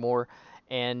pitcher anymore,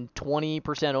 and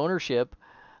 20% ownership.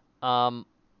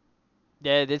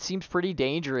 That seems pretty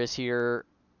dangerous here.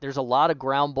 There's a lot of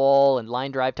ground ball and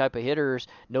line drive type of hitters,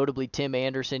 notably Tim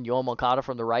Anderson, Yoel Moncada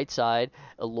from the right side,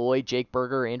 Eloy, Jake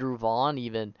Berger, Andrew Vaughn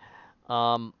even.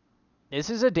 This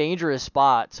is a dangerous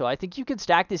spot, so I think you could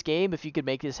stack this game if you could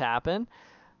make this happen.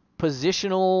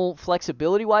 positional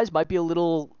flexibility-wise might be a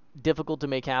little difficult to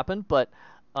make happen, but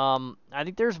I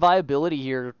think there's viability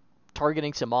here,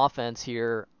 targeting some offense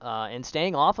here, and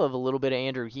staying off of a little bit of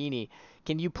Andrew Heaney.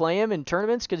 Can you play him in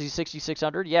tournaments because he's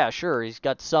 6,600? Yeah, sure. He's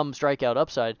got some strikeout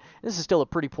upside. This is still a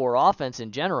pretty poor offense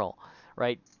in general,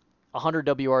 right? 100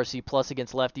 WRC plus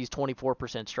against lefties, 24%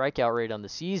 strikeout rate on the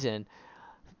season,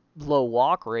 low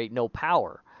walk rate, no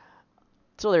power.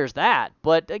 So there's that.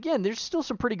 But again, there's still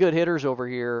some pretty good hitters over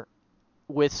here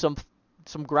with some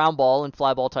ground ball and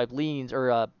fly ball type leans,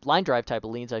 or line drive type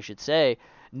of leans, I should say.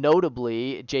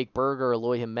 Notably, Jake Berger,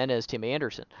 Eloy Jimenez, Tim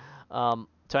Anderson.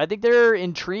 So I think they're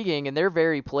intriguing and they're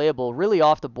very playable, really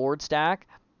off the board stack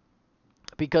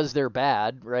because they're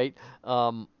bad, right?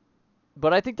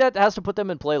 But I think that has to put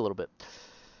them in play a little bit.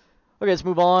 Okay, let's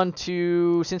move on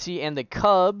to Cincy and the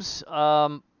Cubs.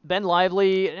 Ben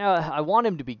Lively, I want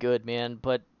him to be good, man,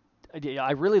 but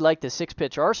I really like the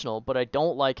 6-pitch arsenal, but I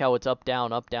don't like how it's up,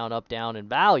 down, up, down, up, down in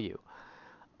value.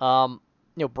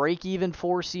 Break-even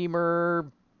four-seamer,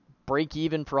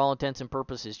 break-even for all intents and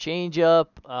purposes changeup,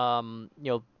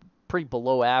 pretty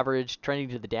below average, trending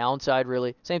to the downside,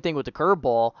 really. Same thing with the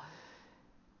curveball.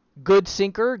 Good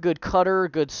sinker, good cutter,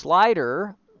 good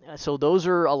slider. So those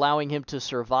are allowing him to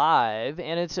survive,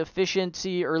 and it's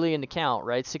efficiency early in the count,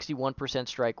 right? 61%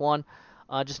 strike one.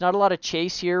 Just not a lot of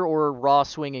chase here or raw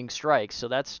swinging strikes. So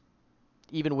that's,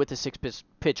 even with the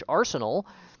 6-pitch arsenal,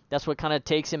 that's what kind of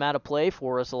takes him out of play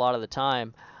for us a lot of the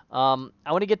time. I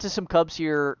want to get to some Cubs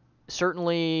here.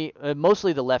 Certainly,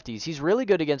 mostly the lefties. He's really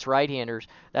good against right-handers.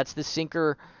 That's the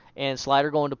sinker and slider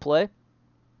going to play.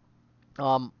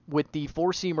 With the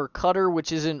four-seamer cutter,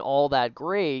 which isn't all that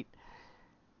great,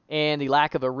 and the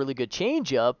lack of a really good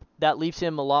changeup, that leaves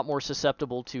him a lot more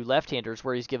susceptible to left-handers,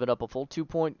 where he's given up a full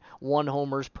 2.1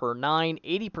 homers per 9.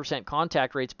 80%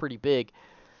 contact rate's pretty big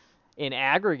in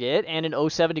aggregate, and an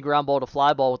 070 ground ball to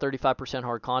fly ball with 35%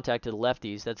 hard contact to the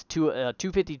lefties. That's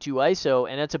 252 ISO,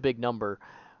 and that's a big number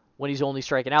when he's only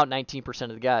striking out 19% of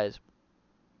the guys.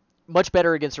 Much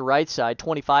better against the right side,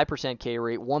 25% K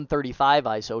rate, 135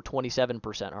 ISO,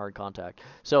 27% hard contact.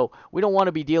 So we don't want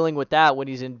to be dealing with that when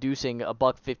he's inducing a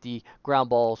 $150 ground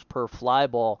balls per fly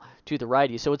ball to the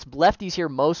righty. So it's lefties here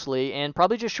mostly, and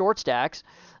probably just short stacks.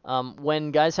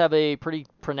 When guys have a pretty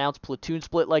pronounced platoon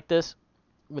split like this,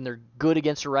 when they're good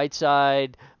against the right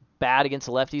side, bad against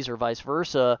the lefties, or vice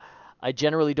versa, I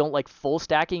generally don't like full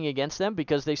stacking against them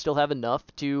because they still have enough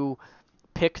to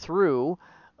pick through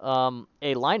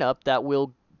a lineup that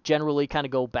will generally kind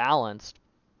of go balanced.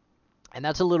 And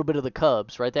that's a little bit of the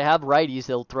Cubs, right? They have righties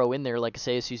they'll throw in there, like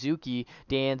Seiya Suzuki,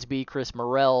 Dansby, Chris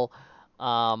Morel,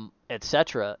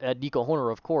 etc. Nico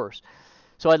Hoerner, of course.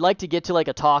 So I'd like to get to like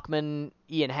a Tauchman,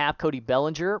 Ian Happ, Cody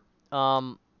Bellinger.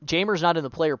 Jamer's not in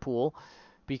the player pool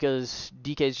because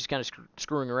DK is just kind of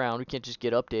screwing around. We can't just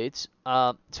get updates.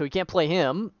 So we can't play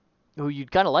him, who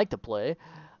you'd kind of like to play.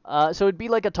 So it'd be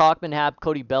like a Tauchman, Happ,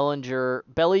 Cody Bellinger.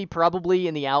 Belly probably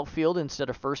in the outfield instead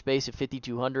of first base at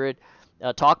 5,200.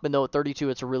 Tauchman, though, at 32,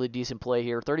 it's a really decent play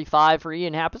here. 35 for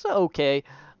Ian Happ is okay.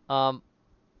 So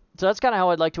that's kind of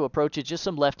how I'd like to approach it. Just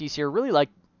some lefties here. Really like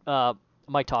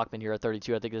Mike Tauchman here at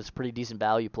 32. I think it's a pretty decent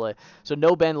value play. So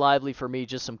no Ben Lively for me,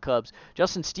 just some Cubs.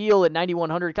 Justin Steele at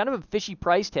 9,100, kind of a fishy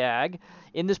price tag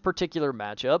in this particular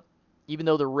matchup. Even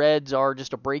though the Reds are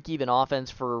just a break-even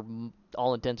offense for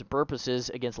all intents and purposes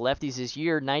against lefties this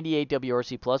year, 98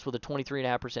 WRC plus with a 23.5%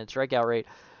 strikeout rate.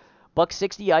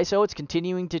 $160 ISO, it's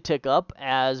continuing to tick up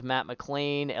as Matt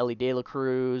McClain, Ellie De La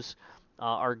Cruz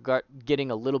are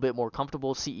getting a little bit more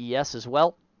comfortable. CES as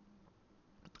well.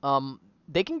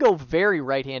 They can go very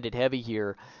right-handed heavy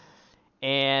here.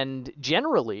 And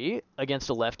generally, against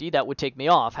a lefty, that would take me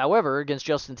off. However, against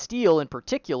Justin Steele in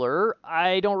particular,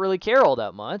 I don't really care all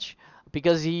that much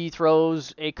because he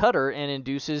throws a cutter and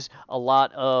induces a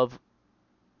lot of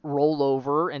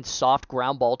rollover and soft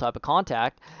ground ball type of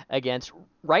contact against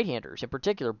right-handers. In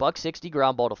particular, $160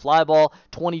 ground ball to fly ball,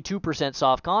 22%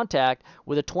 soft contact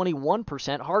with a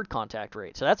 21% hard contact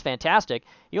rate. So that's fantastic.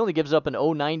 He only gives up an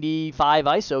 095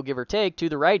 ISO, give or take, to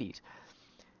the righties.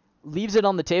 Leaves it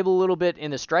on the table a little bit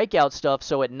in the strikeout stuff.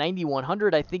 So at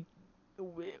 9,100, I think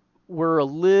we're a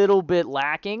little bit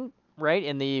lacking, right,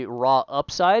 in the raw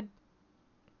upside.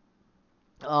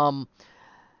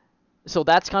 So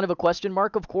that's kind of a question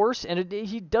mark, of course. And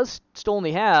he does still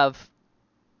only have,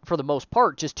 for the most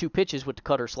part, just 2 pitches with the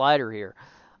cutter slider here.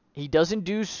 He does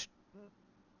induce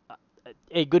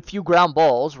a good few ground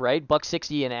balls, right,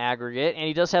 $160 in aggregate, and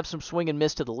he does have some swing and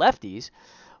miss to the lefties.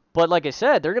 But like I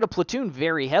said, they're going to platoon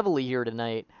very heavily here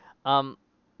tonight.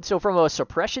 So from a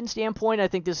suppression standpoint, I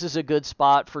think this is a good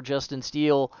spot for Justin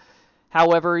Steele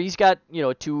However, he's got, a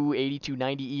 2.80,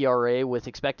 2.90 ERA with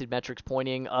expected metrics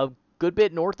pointing a good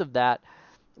bit north of that.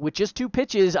 With just 2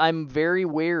 pitches, I'm very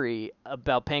wary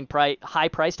about paying high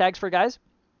price tags for guys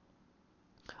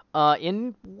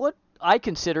in what I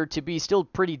consider to be still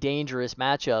pretty dangerous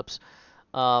matchups.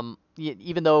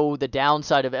 Even though the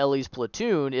downside of Ellie's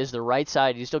platoon is the right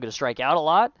side, he's still going to strike out a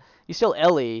lot. He's still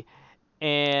Ellie,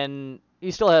 and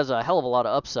he still has a hell of a lot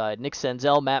of upside. Nick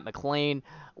Senzel, Matt McClain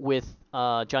with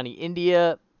Johnny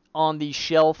India on the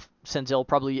shelf. Senzel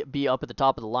probably be up at the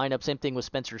top of the lineup. Same thing with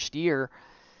Spencer Steer.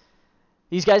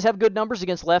 These guys have good numbers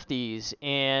against lefties,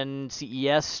 and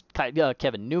CES,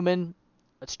 Kevin Newman,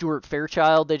 Stuart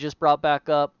Fairchild they just brought back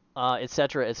up,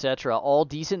 etc., etc. All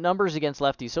decent numbers against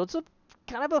lefties. So it's a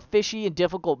kind of a fishy and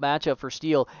difficult matchup for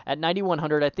Steele. At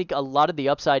 9,100, I think a lot of the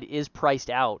upside is priced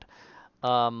out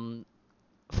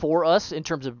for us in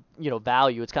terms of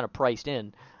value. It's kind of priced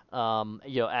in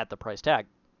at the price tag.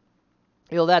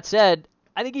 That said,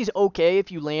 I think he's okay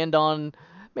if you land on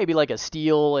maybe like a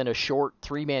Steele and a short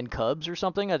 3-man Cubs or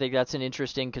something. I think that's an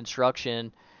interesting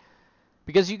construction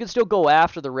because you can still go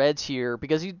after the Reds here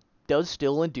because he does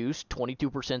still induce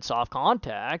 22% soft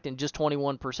contact and just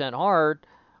 21% hard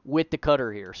with the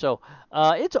cutter here. So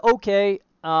it's okay.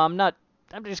 I'm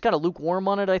just kind of lukewarm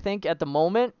on it, I think, at the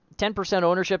moment. 10%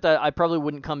 ownership, I probably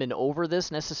wouldn't come in over this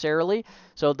necessarily.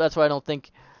 So that's why I don't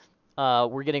think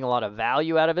we're getting a lot of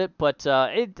value out of it. But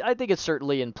I think it's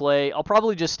certainly in play. I'll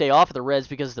probably just stay off of the Reds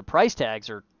because the price tags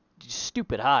are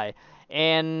stupid high.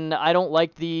 And I don't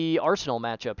like the Arsenal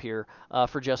matchup here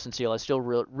for Justin Steele. I still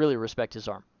really respect his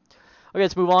arm. Okay,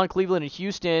 let's move on. Cleveland and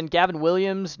Houston. Gavin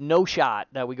Williams, no shot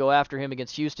that we go after him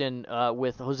against Houston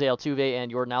with Jose Altuve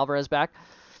and Jordan Alvarez back.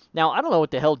 Now, I don't know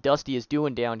what the hell Dusty is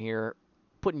doing down here,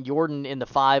 putting Jordan in the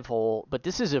 5 hole, but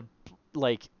this is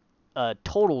a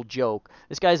total joke.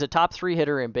 This guy's a top 3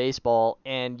 hitter in baseball,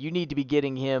 and you need to be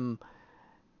getting him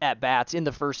at bats in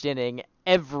the first inning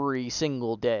every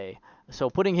single day. So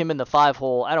putting him in the 5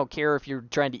 hole, I don't care if you're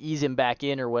trying to ease him back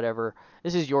in or whatever.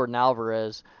 This is Jordan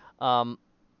Alvarez.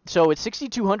 So at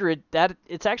 6,200,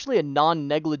 it's actually a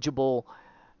non-negligible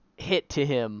hit to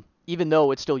him, even though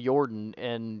it's still Jordan,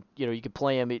 and you could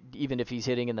play him even if he's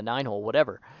hitting in the 9 hole,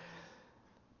 whatever.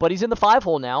 But he's in the 5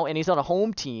 hole now, and he's on a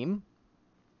home team.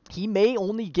 He may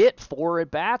only get 4 at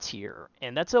bats here,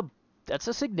 and that's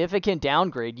a significant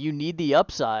downgrade. You need the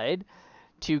upside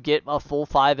to get a full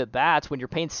 5 at bats when you're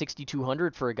paying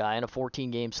 6,200 for a guy in a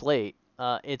 14-game slate.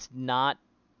 It's not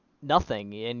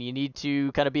nothing, and you need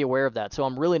to kind of be aware of that. So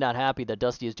I'm really not happy that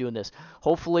Dusty is doing this.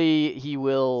 Hopefully he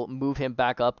will move him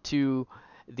back up to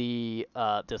the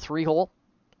 3 hole,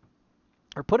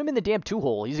 or put him in the damn 2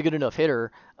 hole. He's a good enough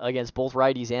hitter against both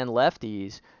righties and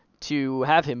lefties to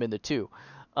have him in the 2.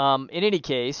 In any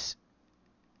case,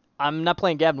 I'm not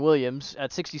playing Gavin Williams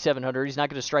at 6,700. He's not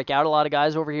going to strike out a lot of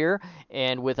guys over here,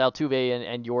 and with Altuve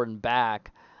and Jordan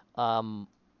back,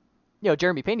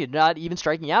 Jeremy Pena not even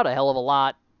striking out a hell of a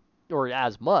lot or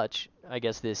as much, I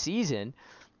guess, this season.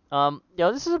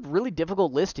 This is a really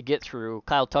difficult list to get through.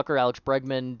 Kyle Tucker, Alex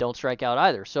Bregman don't strike out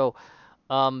either. So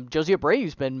Josie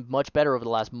Abreu's been much better over the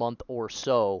last month or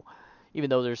so. Even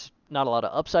though there's not a lot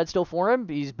of upside still for him,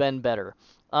 he's been better.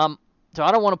 So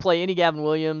I don't want to play any Gavin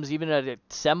Williams, even at a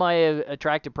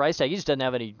semi-attractive price tag. He just doesn't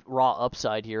have any raw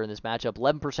upside here in this matchup.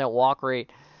 11% walk rate.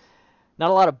 Not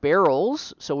a lot of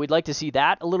barrels, so we'd like to see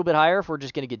that a little bit higher if we're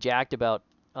just going to get jacked about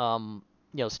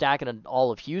stacking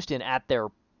all of Houston at their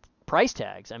price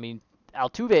tags. I mean,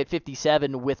 Altuve at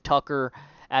 57 with Tucker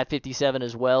at 57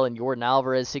 as well, and Jordan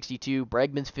Alvarez 62,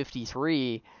 Bregman's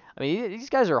 53. I mean, these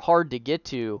guys are hard to get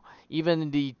to.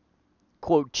 Even the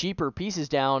quote cheaper pieces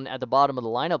down at the bottom of the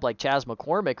lineup like Chas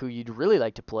McCormick, who you'd really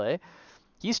like to play,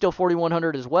 he's still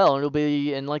 4,100 as well, and he'll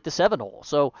be in like the 7 hole.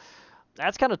 So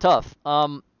that's kind of tough.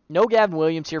 No Gavin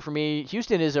Williams here for me.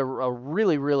 Houston is a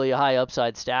really, really high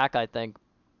upside stack, I think,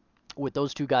 with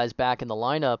those 2 guys back in the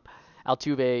lineup,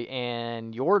 Altuve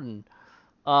and Jordan.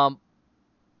 And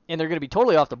they're going to be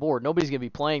totally off the board. Nobody's going to be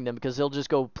playing them because they'll just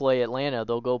go play Atlanta.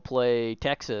 They'll go play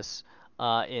Texas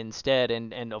instead,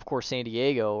 and of course San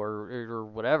Diego or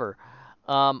whatever.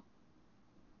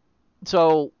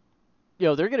 So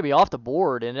they're going to be off the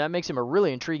board, and that makes him a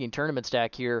really intriguing tournament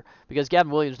stack here because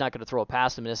Gavin Williams is not going to throw it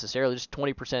past him necessarily. Just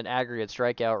 20% aggregate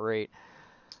strikeout rate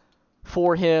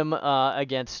for him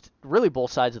against really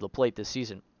both sides of the plate this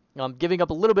season. Giving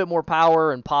up a little bit more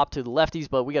power and pop to the lefties,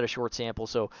 but we got a short sample,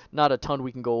 so not a ton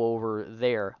we can go over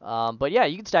there. But yeah,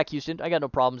 you can stack Houston. I got no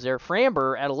problems there.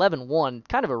 Framber at 11-1,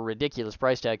 kind of a ridiculous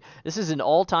price tag. This is an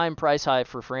all-time price high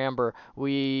for Framber.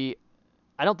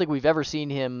 I don't think we've ever seen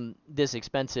him this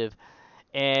expensive,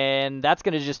 and that's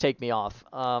going to just take me off.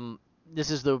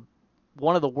 This is the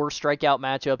one of the worst strikeout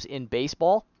matchups in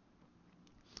baseball.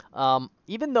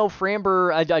 Even though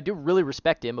Framber, I do really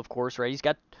respect him, of course, right? He's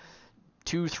got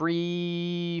 2,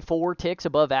 3, 4 ticks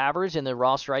above average in the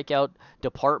raw strikeout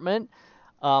department.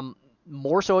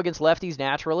 More so against lefties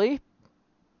naturally,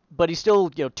 but he's still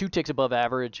 2 ticks above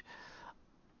average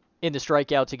in the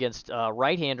strikeouts against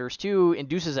right-handers too.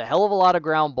 Induces a hell of a lot of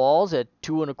ground balls at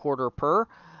 2.25 per.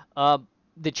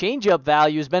 The changeup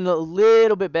value has been a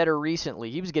little bit better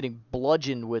recently. He was getting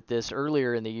bludgeoned with this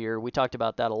earlier in the year. We talked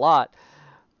about that a lot.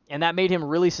 And that made him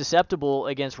really susceptible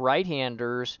against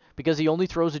right-handers because he only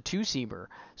throws a two-seamer.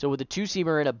 So with a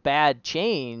two-seamer and a bad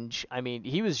change, I mean,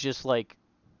 he was just like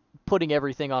putting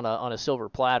everything on a silver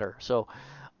platter. So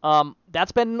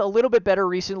that's been a little bit better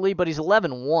recently, but he's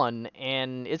 11-1,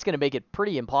 and it's going to make it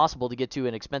pretty impossible to get to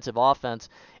an expensive offense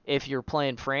if you're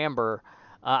playing Framber.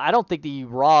 I don't think the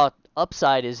raw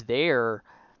upside is there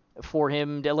for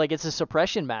him. Like, it's a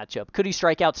suppression matchup. Could he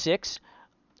strike out 6?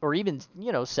 Or even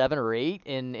 7 or 8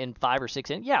 in 5 or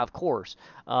 6 innings? Yeah, of course.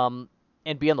 And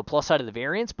be on the plus side of the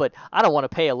variance, but I don't want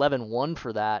to pay 11-1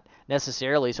 for that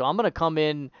necessarily. So I'm going to come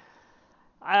in.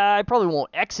 I probably won't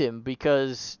X him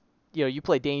because you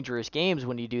play dangerous games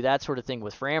when you do that sort of thing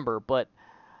with Framber. But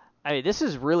I mean, this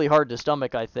is really hard to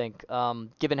stomach, I think,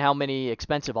 given how many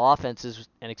expensive offenses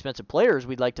and expensive players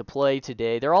we'd like to play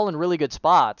today. They're all in really good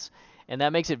spots, and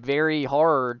that makes it very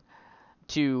hard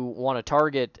to want to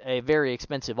target a very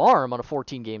expensive arm on a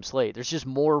 14-game slate. There's just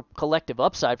more collective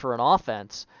upside for an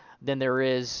offense than there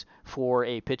is for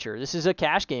a pitcher. This is a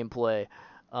cash game play.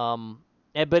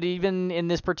 But even in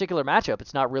this particular matchup,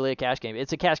 it's not really a cash game.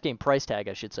 It's a cash game price tag,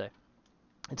 I should say.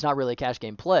 It's not really a cash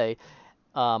game play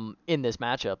in this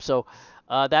matchup. So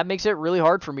that makes it really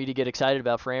hard for me to get excited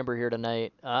about Framber here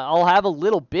tonight. I'll have a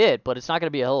little bit, but it's not going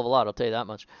to be a hell of a lot, I'll tell you that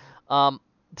much.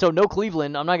 So no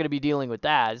Cleveland. I'm not going to be dealing with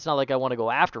that. It's not like I want to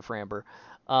go after Framber.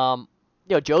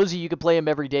 Josie, you could play him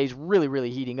every day. He's really,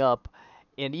 really heating up.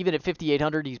 And even at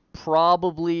 5,800, he's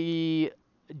probably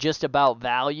just about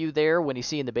value there when he's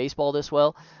seeing the baseball this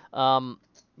well.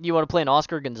 You want to play an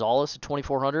Oscar Gonzalez at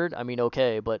 2,400? I mean,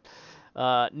 okay. But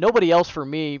nobody else for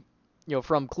me,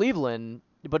 from Cleveland,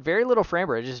 but very little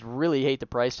Framber. I just really hate the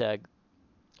price tag.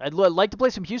 I'd like to play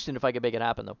some Houston if I could make it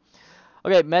happen, though.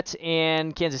 Okay, Mets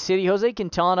and Kansas City. Jose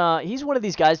Quintana, he's one of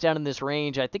these guys down in this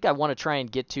range I think I want to try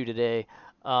and get to today.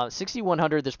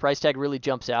 6,100, this price tag really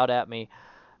jumps out at me.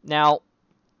 Now,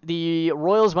 the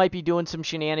Royals might be doing some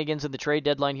shenanigans in the trade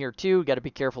deadline here too. Got to be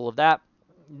careful of that.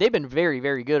 They've been very,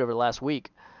 very good over the last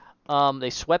week. They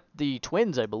swept the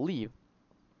Twins, I believe.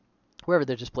 Whoever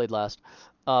they just played last.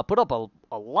 Put up a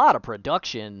lot of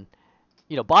production.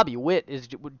 Bobby Witt is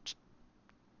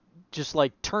just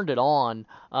like turned it on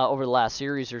over the last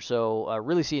series or so,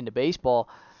 really seeing the baseball.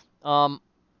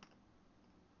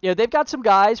 They've got some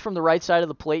guys from the right side of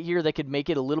the plate here that could make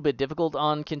it a little bit difficult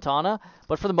on Quintana,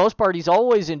 but for the most part, he's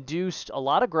always induced a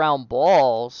lot of ground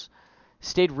balls,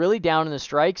 stayed really down in the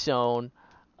strike zone.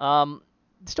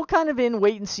 Still kind of in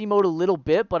wait-and-see mode a little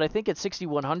bit, but I think at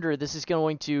 6,100, this is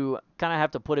going to kind of have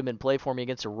to put him in play for me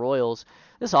against the Royals.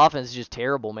 This offense is just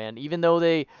terrible, man. Even though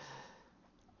they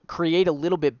create a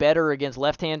little bit better against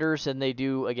left-handers than they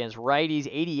do against righties.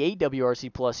 88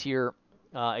 WRC plus here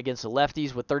against the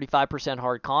lefties with 35%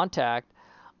 hard contact.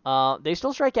 They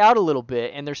still strike out a little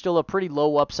bit, and they're still a pretty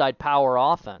low upside power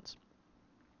offense.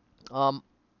 So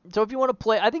if you want to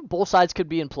play, I think both sides could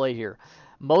be in play here.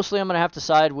 Mostly I'm going to have to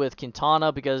side with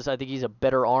Quintana because I think he's a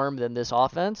better arm than this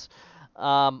offense.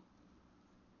 But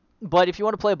if you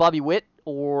want to play Bobby Witt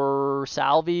or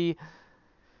Salvi,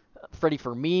 Freddie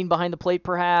Fermin behind the plate,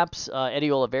 perhaps. Eddie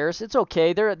Olivares. It's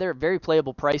okay. They're very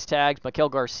playable price tags. Mikel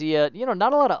Garcia.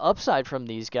 Not a lot of upside from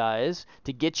these guys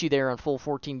to get you there on full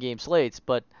 14-game slates.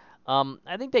 But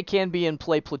I think they can be in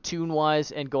play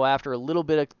platoon-wise and go after a little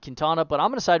bit of Quintana. But I'm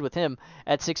going to side with him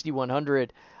at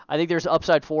 6,100. I think there's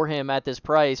upside for him at this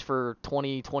price for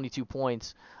 20, 22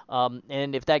 points.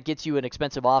 And if that gets you an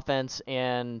expensive offense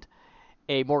and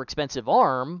a more expensive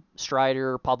arm,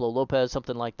 Strider, Pablo Lopez,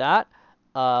 something like that,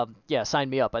 sign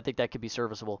me up. I think that could be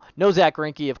serviceable. No Zach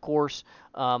Greinke, of course,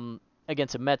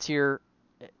 against the Mets here.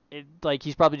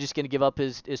 He's probably just going to give up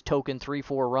his token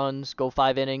 3-4 runs, go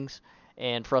 5 innings,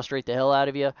 and frustrate the hell out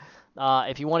of you.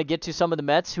 If you want to get to some of the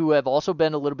Mets who have also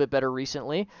been a little bit better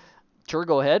recently, sure,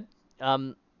 go ahead.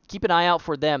 Keep an eye out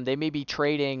for them. They may be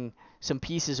trading some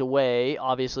pieces away.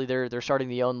 Obviously, they're starting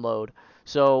the unload.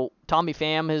 So Tommy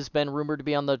Pham has been rumored to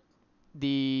be on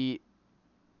the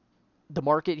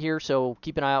market here, so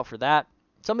keep an eye out for that.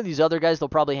 Some of these other guys they'll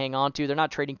probably hang on to. They're not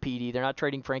trading Petey. They're not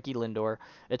trading Frankie Lindor,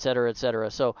 et cetera, et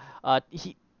cetera. So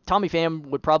Tommy Pham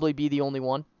would probably be the only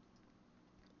one.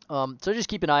 So just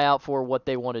keep an eye out for what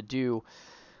they want to do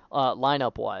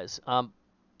lineup-wise. Do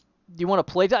you want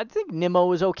to play? I think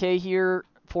Nimmo is okay here.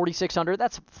 4,600,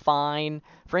 that's fine.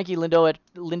 Frankie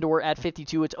Lindor at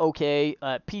 52, it's okay.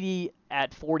 PD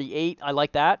at 48, I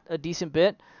like that a decent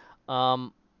bit. They're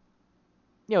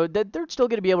still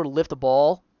going to be able to lift the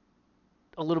ball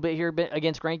a little bit here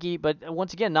against Greinke, but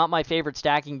once again, not my favorite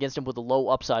stacking against him with a low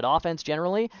upside offense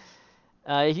generally.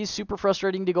 He's super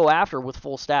frustrating to go after with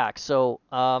full stacks. So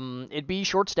it'd be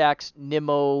short stacks,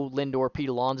 Nimmo, Lindor, Pete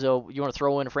Alonso. You want to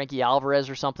throw in a Frankie Alvarez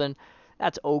or something,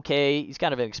 that's okay. He's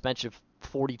kind of an expensive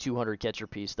 4,200 catcher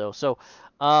piece, though. So,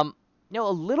 a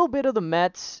little bit of the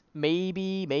Mets,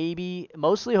 maybe.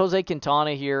 Mostly Jose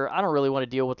Quintana here. I don't really want to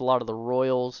deal with a lot of the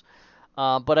Royals.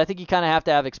 But I think you kind of have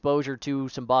to have exposure to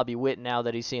some Bobby Witt now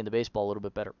that he's seeing the baseball a little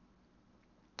bit better.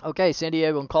 Okay, San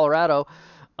Diego and Colorado.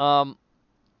 Now,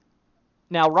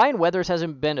 Ryan Weathers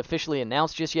hasn't been officially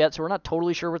announced just yet, so we're not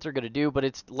totally sure what they're going to do, but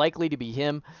it's likely to be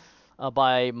him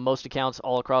by most accounts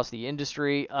all across the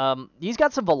industry. He's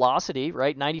got some velocity,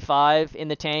 right? 95 in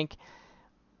the tank,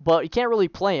 but you can't really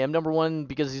play him. Number one,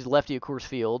 because he's lefty at Coors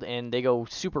Field, and they go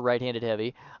super right-handed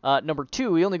heavy. Number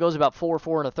two, he only goes about 4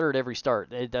 1/3 every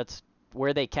start. That's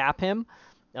where they cap him.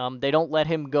 They don't let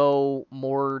him go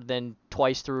more than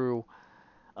twice through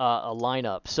a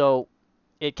lineup. So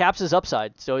it caps his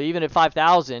upside. So even at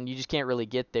 5,000, you just can't really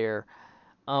get there.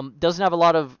 Doesn't have a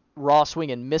lot of raw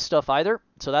swing and miss stuff either.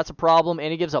 So that's a problem, and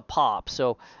he gives up pop.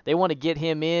 So they want to get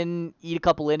him in, eat a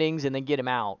couple innings, and then get him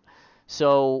out.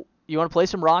 So you want to play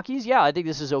some Rockies? Yeah, I think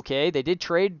this is okay. They did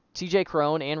trade C.J.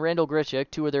 Cron and Randall Grichuk,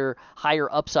 two of their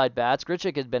higher upside bats.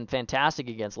 Grichuk has been fantastic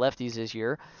against lefties this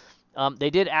year. They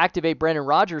did activate Brendan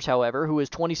Rodgers, however, who is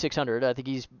 2,600. I think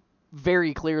he's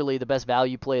very clearly the best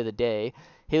value play of the day.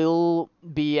 He'll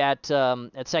be at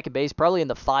second base, probably in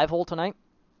the 5-hole tonight.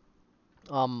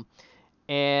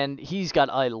 And he's got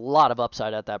a lot of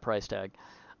upside at that price tag.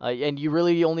 And you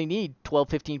really only need 12,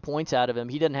 15 points out of him.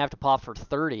 He doesn't have to pop for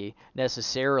 30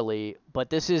 necessarily, but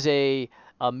this is a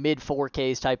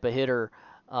mid-4Ks type of hitter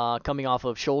coming off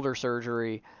of shoulder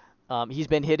surgery. He's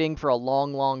been hitting for a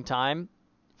long, long time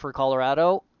for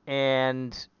Colorado,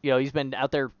 and he's been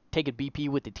out there taking BP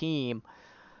with the team,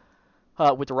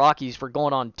 with the Rockies for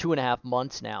going on 2.5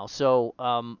 months now. So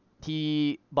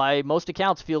he, by most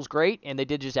accounts, feels great, and they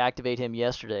did just activate him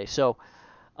yesterday. So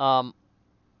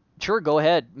sure, go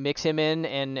ahead, mix him in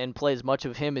and play as much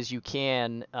of him as you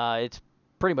can. It's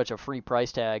pretty much a free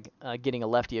price tag getting a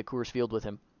lefty at Coors Field with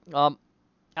him.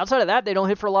 Outside of that, they don't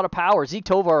hit for a lot of power. Zeke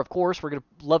Tovar, of course, we're going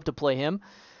to love to play him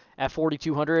at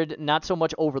 4,200. Not so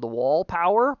much over-the-wall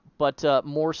power, but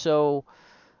more so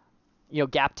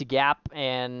gap-to-gap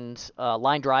and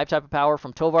line drive type of power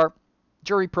from Tovar.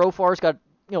 Jury Profar's got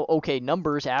okay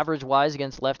numbers average-wise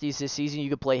against lefties this season. You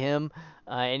could play him,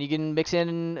 and you can mix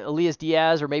in Elias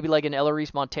Diaz or maybe like an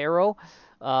Eleris Montero,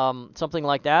 something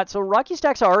like that. So Rocky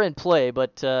stacks are in play,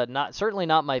 but certainly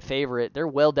not my favorite. They're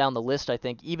well down the list, I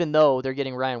think, even though they're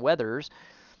getting Ryan Weathers,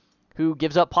 who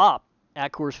gives up pop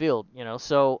at Coors Field.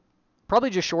 So probably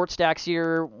just short stacks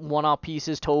here, one-off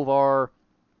pieces, Tovar,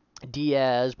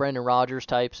 Diaz, Brendan Rodgers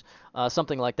types,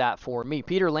 something like that for me.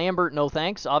 Peter Lambert, no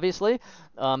thanks, obviously.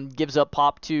 Gives up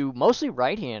pop to mostly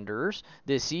right-handers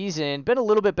this season. Been a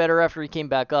little bit better after he came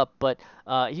back up, but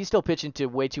he's still pitching to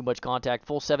way too much contact,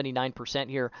 full 79%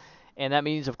 here. And that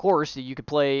means, of course, that you could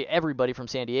play everybody from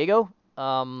San Diego.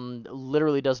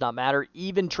 Literally does not matter.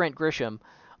 Even Trent Grisham,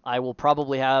 I will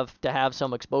probably have to have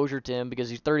some exposure to him because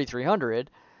he's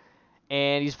 3,300,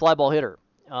 and he's a fly ball hitter.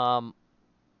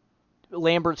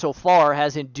 Lambert so far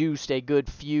has induced a good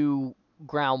few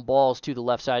ground balls to the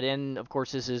left side, and of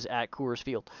course this is at Coors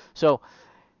Field. So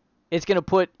it's going to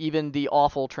put even the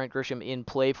awful Trent Grisham in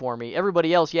play for me.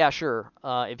 Everybody else, yeah, sure.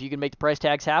 If you can make the price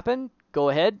tags happen, go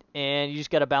ahead, and you just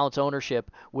got to balance ownership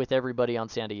with everybody on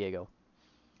San Diego.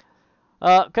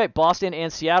 Okay, Boston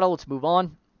and Seattle, let's move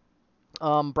on.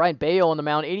 Brian Bayo on the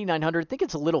mound, 8,900. I think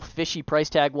it's a little fishy price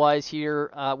tag wise here.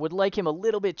 Would like him a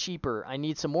little bit cheaper. I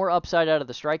need some more upside out of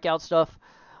the strikeout stuff.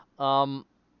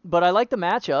 But I like the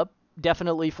matchup,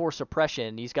 definitely for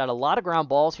suppression. He's got a lot of ground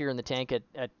balls here in the tank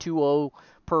at 2.0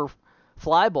 per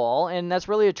fly ball, and that's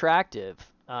really attractive.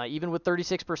 Even with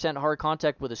 36% hard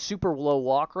contact with a super low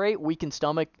walk rate, we can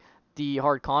stomach the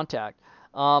hard contact.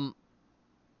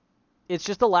 It's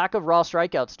just a lack of raw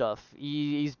strikeout stuff.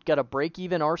 He's got a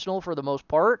break-even arsenal for the most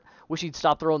part. Wish he'd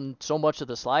stop throwing so much of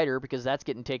the slider because that's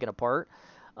getting taken apart.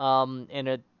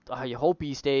 I hope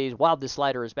he stays. Wow, this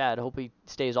slider is bad. I hope he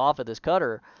stays off of this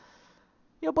cutter.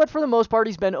 But for the most part,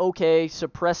 he's been okay,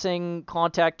 suppressing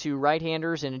contact to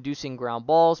right-handers and inducing ground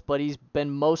balls, but he's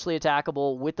been mostly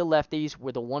attackable with the lefties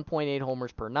with a 1.8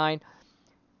 homers per nine.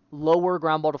 Lower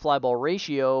ground ball to fly ball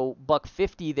ratio, buck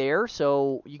 50 there,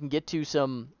 so you can get to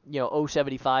some,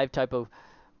 0.75 type of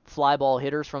fly ball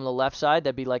hitters from the left side.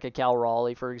 That'd be like a Cal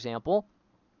Raleigh, for example,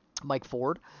 Mike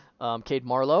Ford, Cade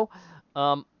Marlowe.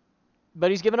 But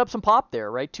he's given up some pop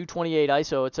there, right? 228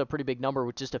 ISO, it's a pretty big number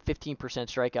with just a 15%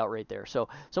 strikeout rate there. So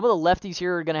some of the lefties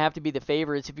here are going to have to be the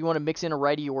favorites. If you want to mix in a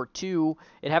righty or two,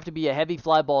 it'd have to be a heavy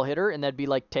fly ball hitter, and that'd be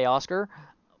like Teoscar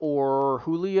or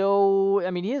Julio.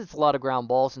 I mean, he hits a lot of ground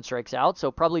balls and strikes out, so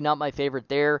probably not my favorite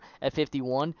there at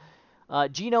 51.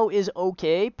 Gino is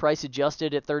okay, price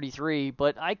adjusted at 33,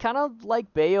 but I kind of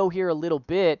like Bayo here a little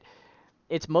bit.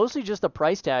 It's mostly just the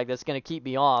price tag that's going to keep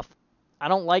me off. I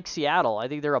don't like Seattle. I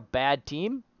think they're a bad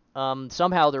team.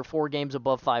 Somehow they're 4 games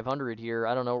above 500 here.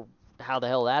 I don't know how the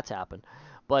hell that's happened.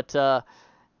 But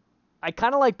I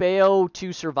kind of like Bayo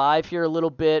to survive here a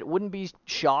little bit. Wouldn't be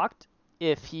shocked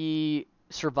if he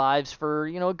survives for,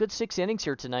 a good 6 innings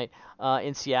here tonight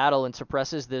in Seattle and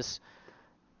suppresses this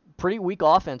pretty weak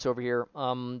offense over here.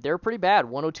 They're pretty bad.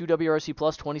 102 WRC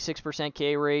plus, 26%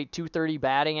 K rate, 230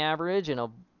 batting average, and a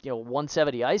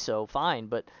 170 ISO. Fine,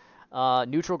 but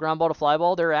neutral ground ball to fly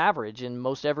ball, they're average in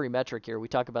most every metric here. We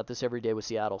talk about this every day with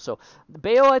Seattle. So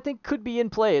Bayo, I think, could be in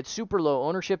play. It's super low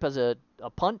ownership as a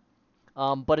punt,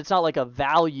 but it's not like a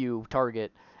value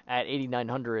target at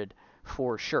 8,900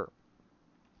 for sure.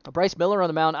 Bryce Miller on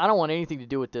the mound, I don't want anything to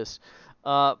do with this.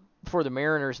 For the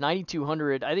Mariners,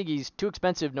 9,200, I think he's too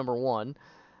expensive, number one.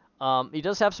 He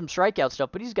does have some strikeout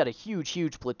stuff, but he's got a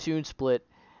huge platoon split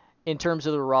in terms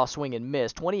of the raw swing and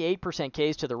miss. 28%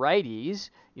 Ks to the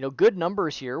righties. Good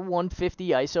numbers here. 150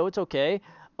 ISO, it's okay.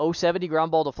 070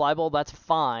 ground ball to fly ball, that's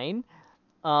fine.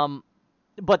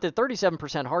 But the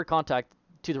 37% hard contact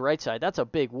to the right side, that's a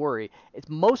big worry. It's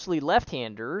mostly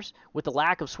left-handers with the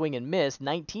lack of swing and miss.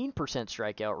 19%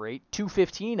 strikeout rate,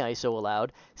 215 ISO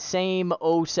allowed. Same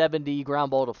 070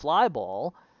 ground ball to fly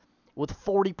ball with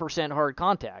 40% hard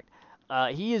contact.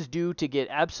 He is due to get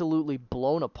absolutely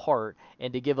blown apart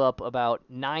and to give up about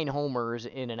 9 homers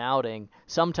in an outing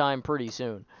sometime pretty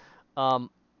soon. And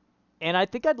I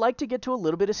think I'd like to get to a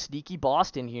little bit of sneaky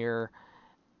Boston here.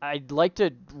 I'd like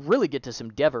to really get to some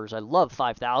Devers. I love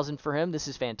 5,000 for him. This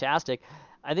is fantastic.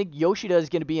 I think Yoshida is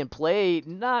going to be in play.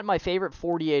 Not my favorite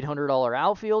 $4,800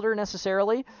 outfielder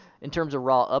necessarily in terms of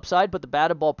raw upside, but the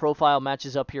batted ball profile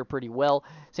matches up here pretty well.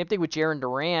 Same thing with Jarren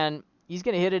Duran. He's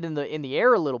going to hit it in the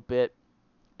air a little bit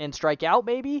and strike out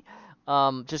maybe,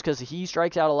 just because he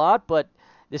strikes out a lot. But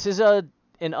this is an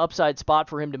upside spot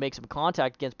for him to make some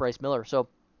contact against Bryce Miller. So,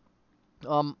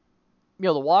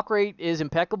 the walk rate is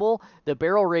impeccable. The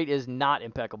barrel rate is not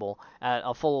impeccable at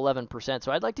a full 11%.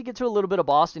 So I'd like to get to a little bit of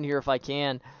Boston here if I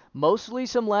can. Mostly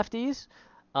some lefties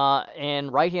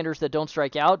and right-handers that don't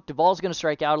strike out. Duvall's going to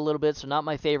strike out a little bit, so not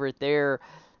my favorite there.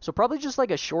 So probably just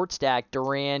like a short stack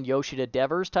Duran, Yoshida,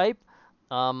 Devers type.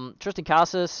 Tristan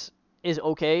Casas is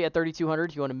okay at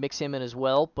 3,200. You want to mix him in as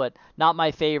well, but not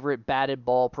my favorite batted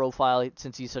ball profile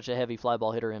since he's such a heavy fly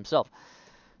ball hitter himself.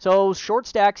 So short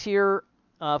stacks here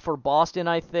for Boston,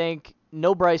 I think.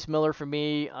 No Bryce Miller for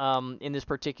me in this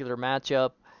particular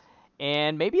matchup.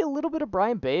 And maybe a little bit of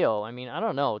Brian Bayo. I mean, I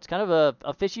don't know. It's kind of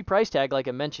a fishy price tag like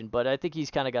I mentioned, but I think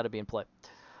he's kind of got to be in play.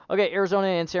 Okay, Arizona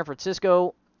and San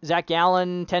Francisco. Zach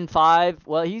Gallen, 10.5.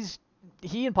 Well,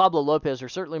 he and Pablo Lopez are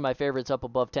certainly my favorites up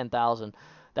above 10,000.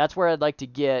 That's where I'd like to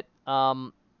get.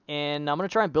 And I'm going to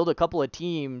try and build a couple of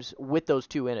teams with those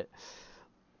two in it.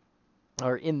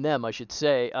 Or in them, I should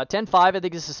say. 10.5, I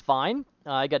think this is fine.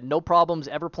 I got no problems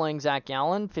ever playing Zach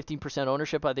Gallen. 15%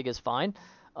 ownership, I think, is fine.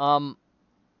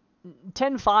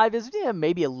 10.5 is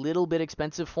maybe a little bit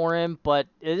expensive for him, but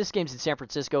this game's in San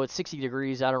Francisco. It's 60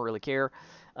 degrees. I don't really care.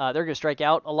 They're going to strike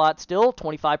out a lot still.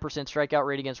 25% strikeout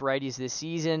rate against righties this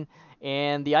season.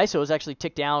 And the ISO has actually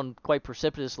ticked down quite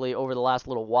precipitously over the last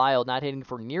little while, not hitting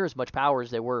for near as much power as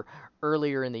they were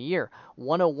earlier in the year.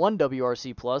 101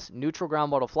 WRC plus, neutral ground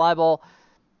ball to fly ball.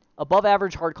 Above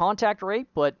average hard contact rate,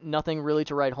 but nothing really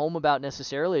to write home about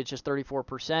necessarily. It's just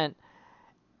 34%.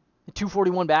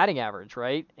 241 batting average,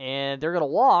 right? And they're going to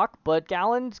walk, but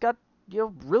Gallen's got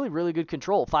really, really good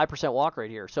control. 5% walk rate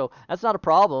here. So that's not a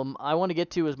problem. I want to get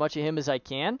to as much of him as I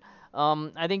can.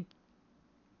 I think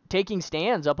taking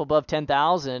stands up above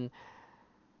 10,000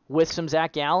 with some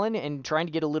Zach Gallen and trying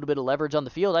to get a little bit of leverage on the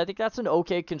field, I think that's an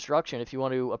okay construction if you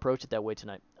want to approach it that way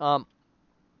tonight.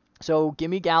 So give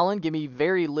me Gallen, give me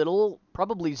very little,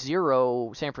 probably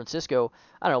zero San Francisco.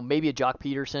 I don't know, maybe a Jock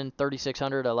Peterson,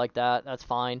 3,600. I like that. That's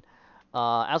fine.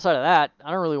 Outside of that,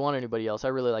 I don't really want anybody else. I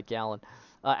really like Gallen.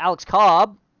 Alex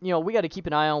Cobb, we got to keep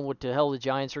an eye on what the hell the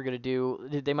Giants are going to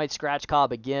do. They might scratch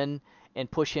Cobb again and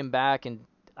push him back, and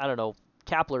I don't know.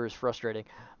 Kapler is frustrating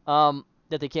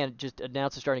that they can't just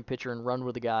announce a starting pitcher and run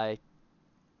with the guy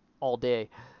all day.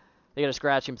 They got to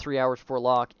scratch him 3 hours before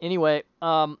lock. Anyway,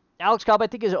 Alex Cobb I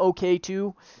think is okay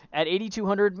too at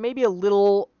 8,200. Maybe a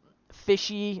little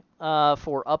fishy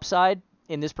for upside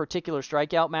in this particular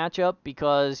strikeout matchup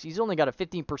because he's only got a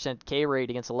 15% K rate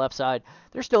against the left side.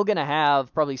 They're still going to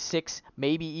have probably 6,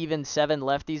 maybe even 7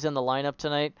 lefties in the lineup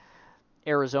tonight.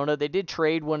 Arizona, they did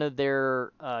trade one of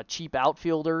their cheap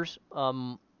outfielders,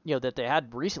 that they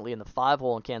had recently in the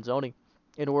 5-hole in Canzoni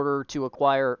in order to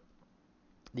acquire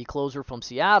the closer from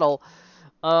Seattle.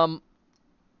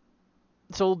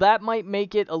 So that might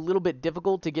make it a little bit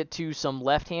difficult to get to some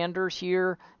left-handers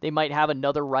here. They might have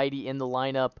another righty in the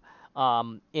lineup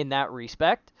in that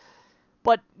respect.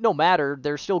 But no matter,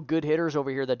 there's still good hitters over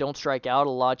here that don't strike out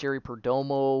a lot. Jerry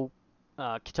Perdomo,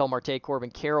 Ketel Marte, Corbin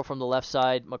Carroll from the left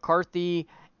side. McCarthy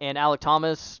and Alec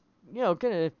Thomas,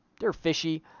 they're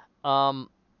fishy.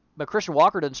 But Christian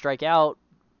Walker doesn't strike out.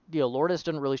 Lourdes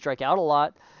doesn't really strike out a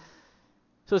lot.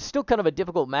 So it's still kind of a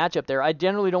difficult matchup there. I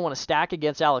generally don't want to stack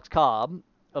against Alex Cobb,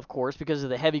 of course, because of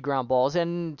the heavy ground balls.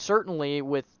 And certainly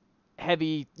with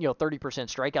heavy, 30%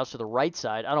 strikeouts to the right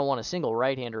side, I don't want a single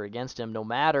right-hander against him, no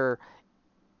matter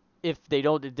if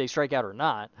they strike out or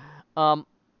not.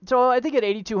 So I think at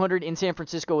 8,200 in San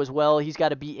Francisco as well, he's got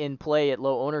to be in play at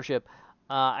low ownership.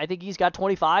 I think he's got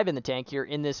 25 in the tank here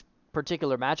in this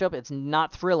particular matchup. It's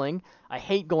not thrilling. I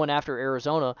hate going after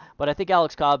Arizona, but I think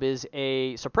Alex Cobb is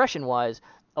suppression-wise,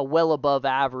 a well above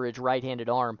average right-handed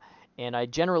arm, and I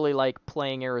generally like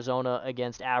playing Arizona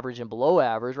against average and below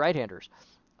average right-handers.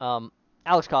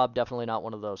 Alex Cobb, definitely not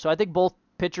one of those. So I think both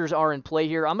pitchers are in play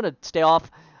here. I'm going to stay off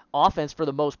offense for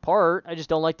the most part. I just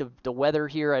don't like the weather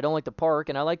here. I don't like the park,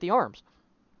 and I like the arms.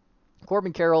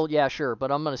 Corbin Carroll, yeah, sure,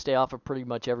 but I'm going to stay off of pretty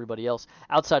much everybody else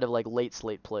outside of late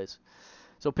slate plays.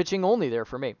 So pitching only there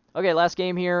for me. Okay, last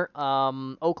game here.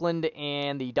 Oakland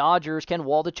and the Dodgers. Ken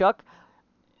Waldichuk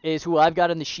is who I've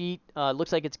got in the sheet.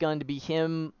 Looks like it's going to be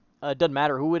him. Doesn't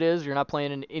matter who it is. You're not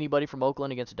playing anybody from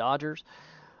Oakland against the Dodgers.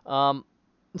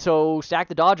 So stack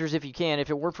the Dodgers if you can. If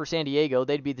it weren't for San Diego,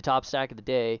 they'd be the top stack of the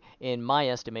day in my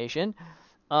estimation.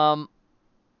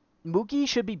 Mookie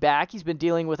should be back. He's been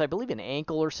dealing with, I believe, an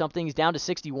ankle or something. He's down to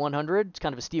 6,100. It's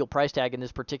kind of a steal price tag in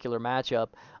this particular matchup.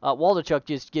 Waldichuk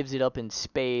just gives it up in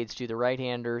spades to the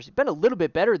right-handers. He's been a little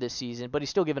bit better this season, but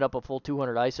he's still giving up a full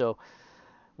 200 ISO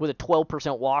with a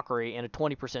 12% walk rate and a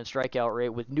 20% strikeout rate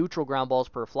with neutral ground balls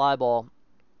per fly ball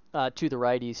to the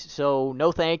righties. So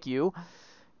no thank you.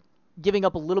 Giving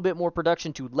up a little bit more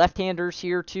production to left-handers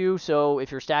here too. So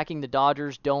if you're stacking the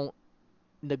Dodgers, don't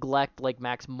neglect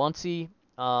Max Muncy.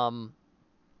 I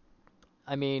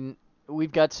mean,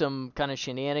 we've got some kind of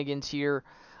shenanigans here.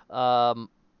 I'm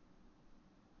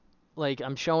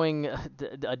showing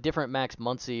a different Max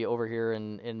Muncy over here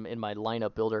in my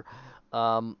lineup builder.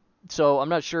 So I'm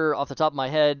not sure off the top of my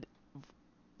head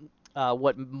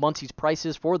what Muncy's price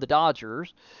is for the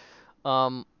Dodgers.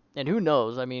 And who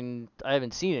knows? I mean, I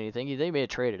haven't seen anything. They may have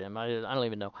traded him. I don't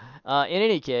even know. In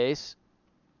any case,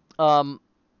 don't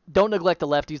neglect the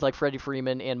lefties like Freddie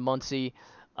Freeman and Muncy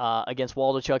against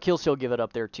Waldichuk. He'll still give it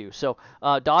up there too. So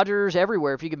Dodgers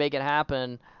everywhere if you can make it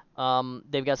happen.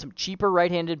 They've got some cheaper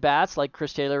right-handed bats like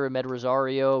Chris Taylor, Ahmed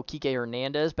Rosario, Kike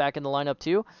Hernandez back in the lineup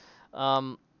too.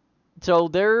 So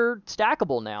they're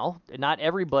stackable now. Not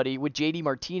everybody. With JD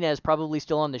Martinez probably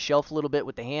still on the shelf a little bit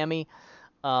with the hammy.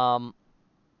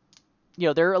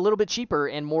 They're a little bit cheaper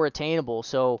and more attainable,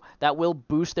 so that will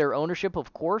boost their ownership,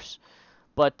 of course.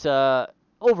 But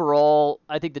overall,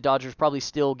 I think the Dodgers probably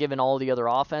still, given all the other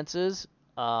offenses,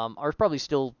 are probably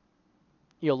still,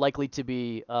 likely to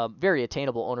be very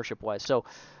attainable ownership-wise. So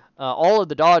all of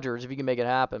the Dodgers, if you can make it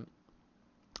happen.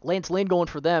 Lance Lynn going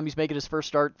for them. He's making his first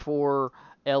start for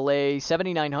LA,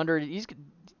 7,900. He's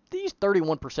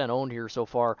 31% owned here so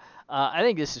far. I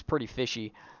think this is pretty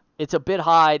fishy. It's a bit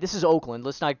high. This is Oakland.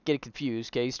 Let's not get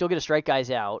confused, okay? He's still going to strike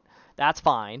guys out. That's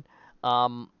fine.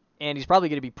 And he's probably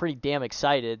going to be pretty damn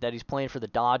excited that he's playing for the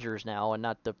Dodgers now and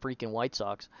not the freaking White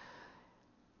Sox.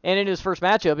 And in his first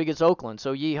matchup against Oakland,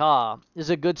 so yeehaw. This is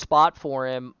a good spot for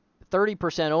him.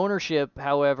 30% ownership,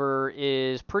 however,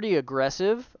 is pretty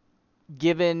aggressive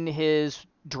given his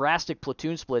drastic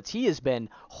platoon splits. He has been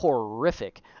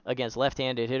horrific against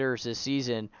left-handed hitters this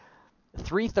season.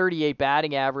 338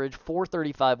 batting average,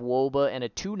 435 WOBA, and a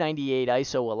 298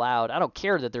 ISO allowed. I don't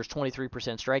care that there's 23%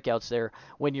 strikeouts there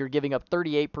when you're giving up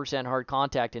 38% hard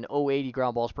contact and 080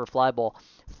 ground balls per fly ball.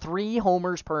 3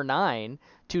 homers per 9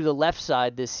 to the left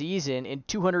side this season and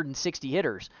 260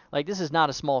 hitters. Like, this is not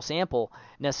a small sample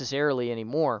necessarily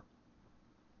anymore.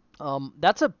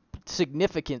 That's a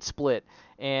significant split,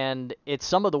 and it's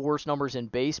some of the worst numbers in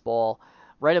baseball,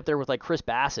 right up there with like Chris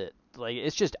Bassett. Like,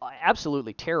 it's just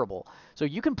absolutely terrible. So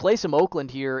you can play some Oakland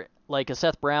here, like a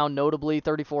Seth Brown, notably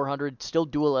 3,400, still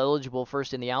dual eligible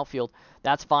first in the outfield.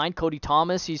 That's fine. Cody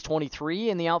Thomas, he's 23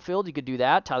 in the outfield. You could do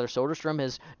that. Tyler Soderstrom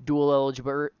has dual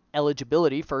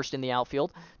eligibility first in the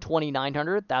outfield,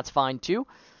 2,900. That's fine too.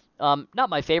 Not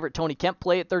my favorite Tony Kemp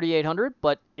play at 3,800,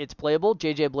 but it's playable.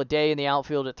 JJ Bleday in the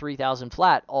outfield at 3,000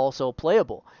 flat, also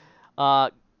playable.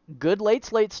 Good late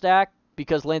slate stack,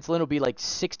 because Lance Lynn will be like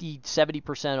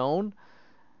 60-70% owned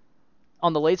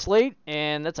on the late slate,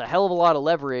 and that's a hell of a lot of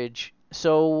leverage.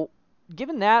 So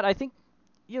given that, I think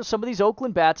some of these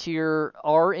Oakland bats here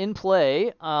are in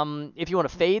play. If you want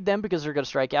to fade them because they're going to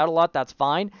strike out a lot, that's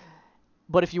fine.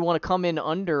 But if you want to come in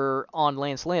under on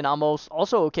Lance Lynn, I'm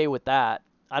also okay with that.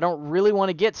 I don't really want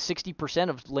to get 60%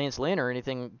 of Lance Lynn or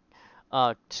anything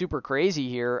super crazy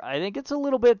here. I think it's a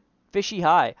little bit fishy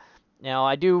high. Now,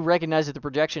 I do recognize that the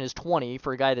projection is 20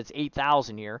 for a guy that's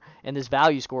 8,000 here, and this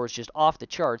value score is just off the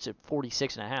charts at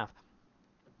 46.5.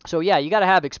 So, yeah, you got to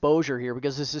have exposure here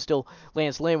because this is still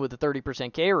Lance Lynn with a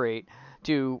 30% K rate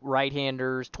to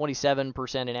right-handers,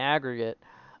 27% in aggregate.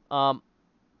 And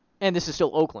this is still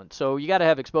Oakland. So you got to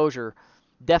have exposure,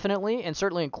 definitely, and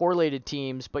certainly in correlated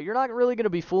teams, but you're not really going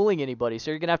to be fooling anybody. So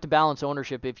you're going to have to balance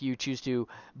ownership if you choose to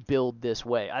build this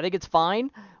way. I think it's fine,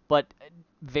 but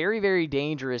very, very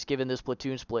dangerous given this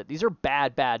platoon split. These are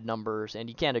bad numbers, and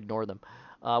you can't ignore them.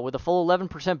 With a full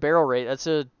 11% barrel rate, that's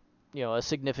a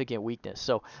significant weakness.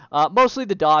 So mostly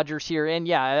the Dodgers here, and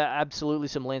yeah, absolutely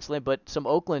some Lance Lynn, but some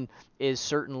Oakland is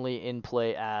certainly in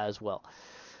play as well.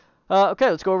 Okay,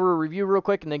 let's go over a review real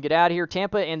quick and then get out of here.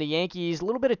 Tampa and the Yankees, a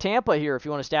little bit of Tampa here if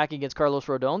you want to stack against Carlos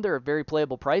Rodon. There are very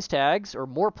playable price tags, or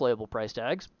more playable price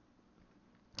tags.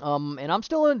 And I'm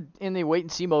still in the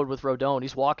wait-and-see mode with Rodon.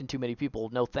 He's walking too many people.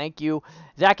 No, thank you.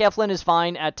 Zach Eflin is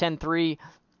fine at 10-3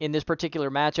 in this particular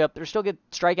matchup. There's still good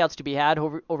strikeouts to be had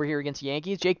over here against the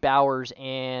Yankees. Jake Bauers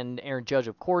and Aaron Judge,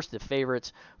 of course, the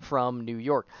favorites from New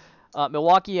York.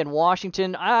 Milwaukee and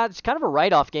Washington, it's kind of a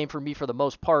write-off game for me for the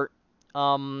most part.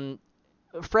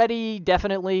 Freddie,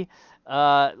 definitely.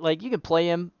 You can play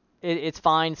him. It's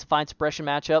fine. It's a fine suppression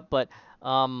matchup, but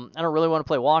I don't really want to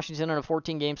play Washington on a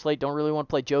 14-game slate. Don't really want to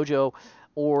play JoJo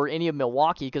or any of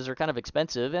Milwaukee because they're kind of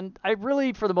expensive. And I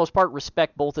really, for the most part,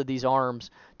 respect both of these arms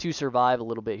to survive a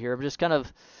little bit here.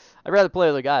 I'd rather play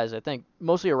other guys. I think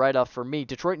mostly a write-off for me.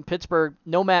 Detroit and Pittsburgh,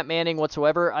 no Matt Manning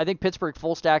whatsoever. I think Pittsburgh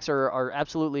full stacks are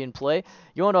absolutely in play.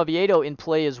 Yohan Oviedo in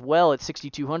play as well at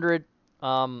 6,200.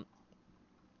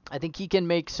 I think he can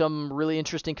make some really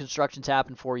interesting constructions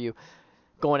happen for you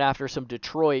going after some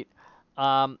Detroit.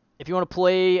 If you want to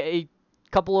play a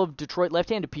couple of Detroit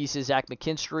left-handed pieces, Zach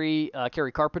McKinstry,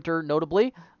 Kerry Carpenter,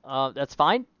 notably, that's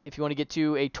fine. If you want to get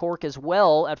to a Torque as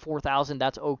well at 4,000,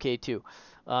 that's okay too.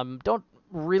 Don't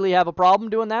really have a problem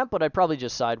doing that, but I'd probably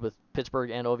just side with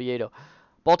Pittsburgh and Oviedo.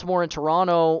 Baltimore and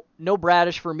Toronto, no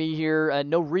Bradish for me here,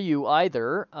 no Ryu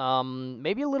either.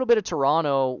 Maybe a little bit of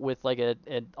Toronto with like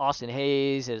an Austin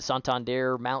Hayes, a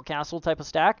Santander, Mountcastle type of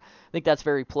stack. I think that's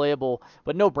very playable,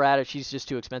 but no Bradish. He's just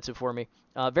too expensive for me.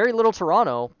 Very little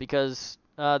Toronto because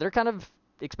they're kind of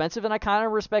expensive, and I kind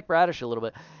of respect Bradish a little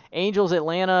bit. Angels,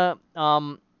 Atlanta,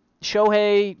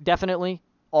 Shohei, definitely,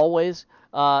 always.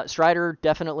 Strider,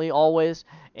 definitely, always.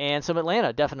 And some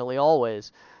Atlanta, definitely,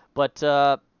 always. But,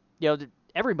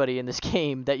 everybody in this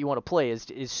game that you want to play is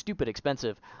stupid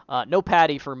expensive. No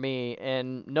Patty for me,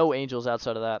 and no Angels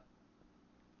outside of that.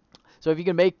 So if you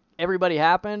can make everybody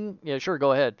happen, yeah, sure,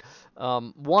 go ahead.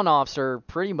 One-offs are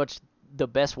pretty much the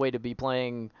best way to be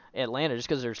playing Atlanta just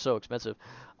because they're so expensive.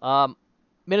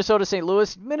 Minnesota, St.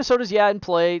 Louis. Minnesota's, in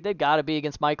play. They've got to be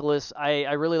against Michaelis.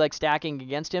 I really like stacking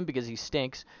against him because he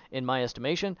stinks in my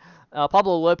estimation.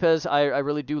 Pablo Lopez, I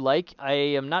really do like. I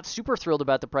am not super thrilled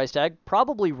about the price tag.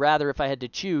 Probably rather, if I had to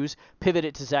choose, pivot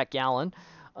it to Zach Gallen.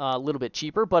 A little bit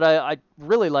cheaper, but I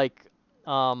really like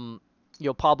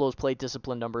Pablo's plate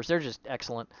discipline numbers. They're just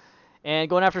excellent. And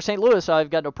going after St. Louis, I've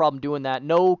got no problem doing that.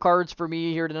 No cards for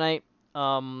me here tonight.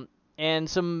 And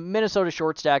some Minnesota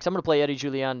short stacks. I'm going to play Eddie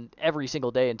Julian every single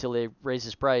day until they raise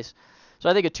his price. So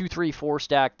I think a 2-3-4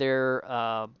 stack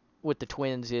there with the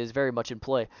Twins is very much in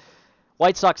play.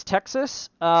 White Sox, Texas.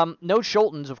 No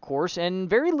Schultons, of course, and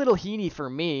very little Heaney for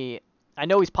me. I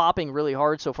know he's popping really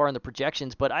hard so far in the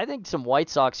projections, but I think some White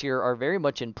Sox here are very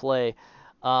much in play.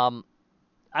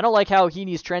 I don't like how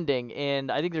Heaney's trending, and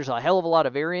I think there's a hell of a lot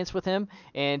of variance with him,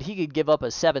 and he could give up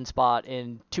a 7 spot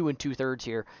in 2 2/3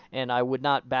 here, and I would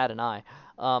not bat an eye.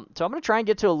 So I'm going to try and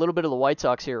get to a little bit of the White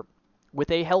Sox here. With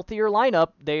a healthier lineup,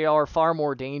 they are far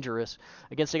more dangerous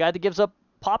against a guy that gives up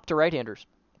pop to right-handers.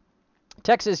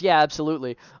 Texas, yeah,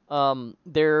 absolutely.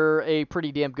 They're a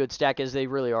pretty damn good stack, as they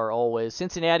really are always.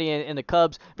 Cincinnati and the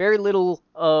Cubs, very little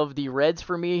of the Reds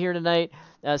for me here tonight.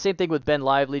 Same thing with Ben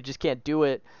Lively, just can't do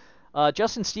it.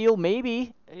 Justin Steele,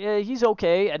 maybe. He's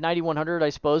okay at 9,100, I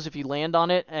suppose, if you land on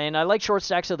it. And I like short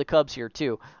stacks of the Cubs here,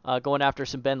 too, going after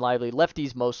some Ben Lively.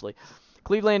 Lefties mostly.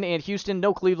 Cleveland and Houston,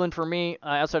 no Cleveland for me,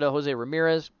 outside of Jose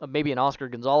Ramirez, maybe an Oscar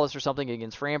Gonzalez or something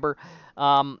against Framber.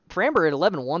 Framber at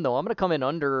 11-1, though, I'm going to come in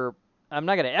under. I'm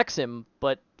not going to X him,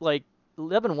 but,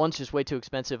 11-1's just way too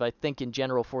expensive, I think, in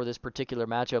general for this particular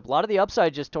matchup. A lot of the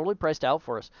upside just totally priced out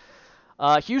for us.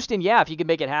 Houston, yeah, if you can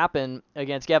make it happen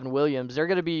against Gavin Williams, they're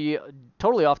going to be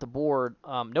totally off the board.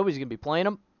 Nobody's going to be playing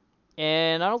them,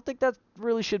 and I don't think that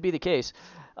really should be the case.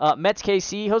 Mets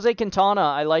KC, Jose Quintana,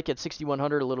 I like at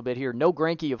 6,100 a little bit here. No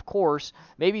Greinke, of course.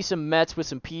 Maybe some Mets with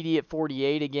some PD at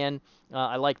 48 again.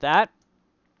 I like that.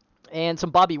 And some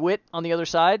Bobby Witt on the other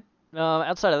side.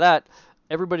 Outside of that,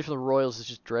 everybody from the Royals is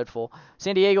just dreadful.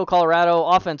 San Diego, Colorado,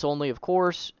 offense only, of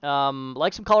course.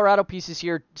 Like some Colorado pieces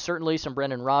here, certainly some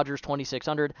Brendan Rodgers,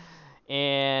 2,600.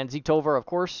 And Zeke Tovar, of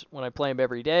course, when I play him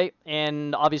every day.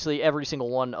 And obviously every single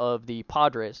one of the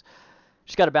Padres.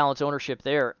 Just got to balance ownership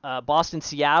there. Boston,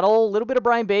 Seattle, a little bit of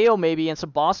Brian Bayo maybe, and some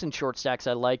Boston short stacks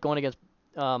I like, going against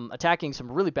attacking some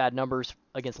really bad numbers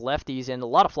against lefties, and a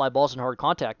lot of fly balls in hard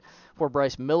contact for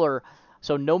Bryce Miller.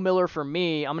 So no Miller for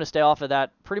me. I'm going to stay off of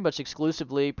that pretty much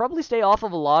exclusively. Probably stay off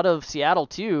of a lot of Seattle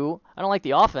too. I don't like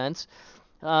the offense.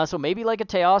 So maybe like a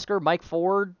Teoscar, Mike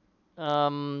Ford,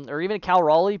 or even a Cal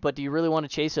Raleigh, but do you really want to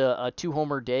chase a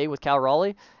 2-homer day with Cal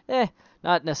Raleigh?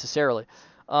 Not necessarily.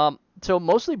 So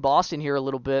mostly Boston here a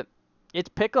little bit. It's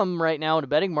pick'em right now in the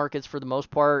betting markets for the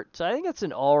most part. So I think it's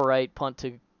an all right punt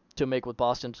to make with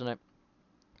Boston tonight.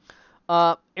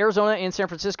 Arizona and San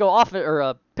Francisco,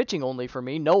 pitching only for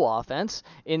me, no offense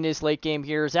in this late game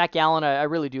here. Zach Gallen, I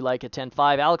really do like at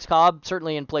 10-5. Alex Cobb,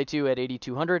 certainly in play too at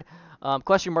 8,200.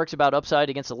 Question marks about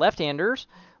upside against the left-handers,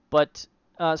 but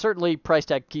certainly price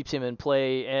tag keeps him in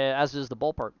play, as does the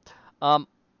ballpark.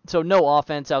 So no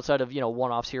offense outside of,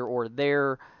 one-offs here or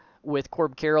there with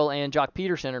Corbin Carroll and Jock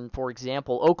Peterson, for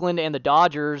example. Oakland and the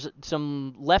Dodgers,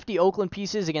 some lefty Oakland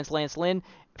pieces against Lance Lynn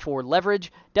for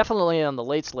leverage. Definitely on the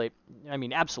late slate. I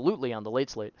mean, absolutely on the late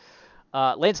slate.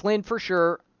 Lance Lynn for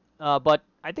sure, but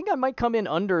I think I might come in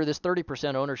under this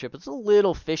 30% ownership. It's a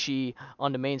little fishy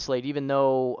on the main slate, even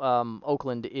though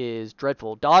Oakland is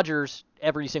dreadful. Dodgers,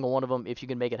 every single one of them, if you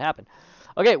can make it happen.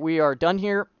 Okay, we are done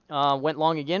here. Went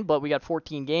long again, but we got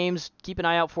 14 games. Keep an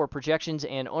eye out for projections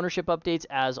and ownership updates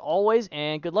as always,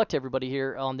 and good luck to everybody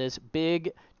here on this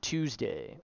big Tuesday.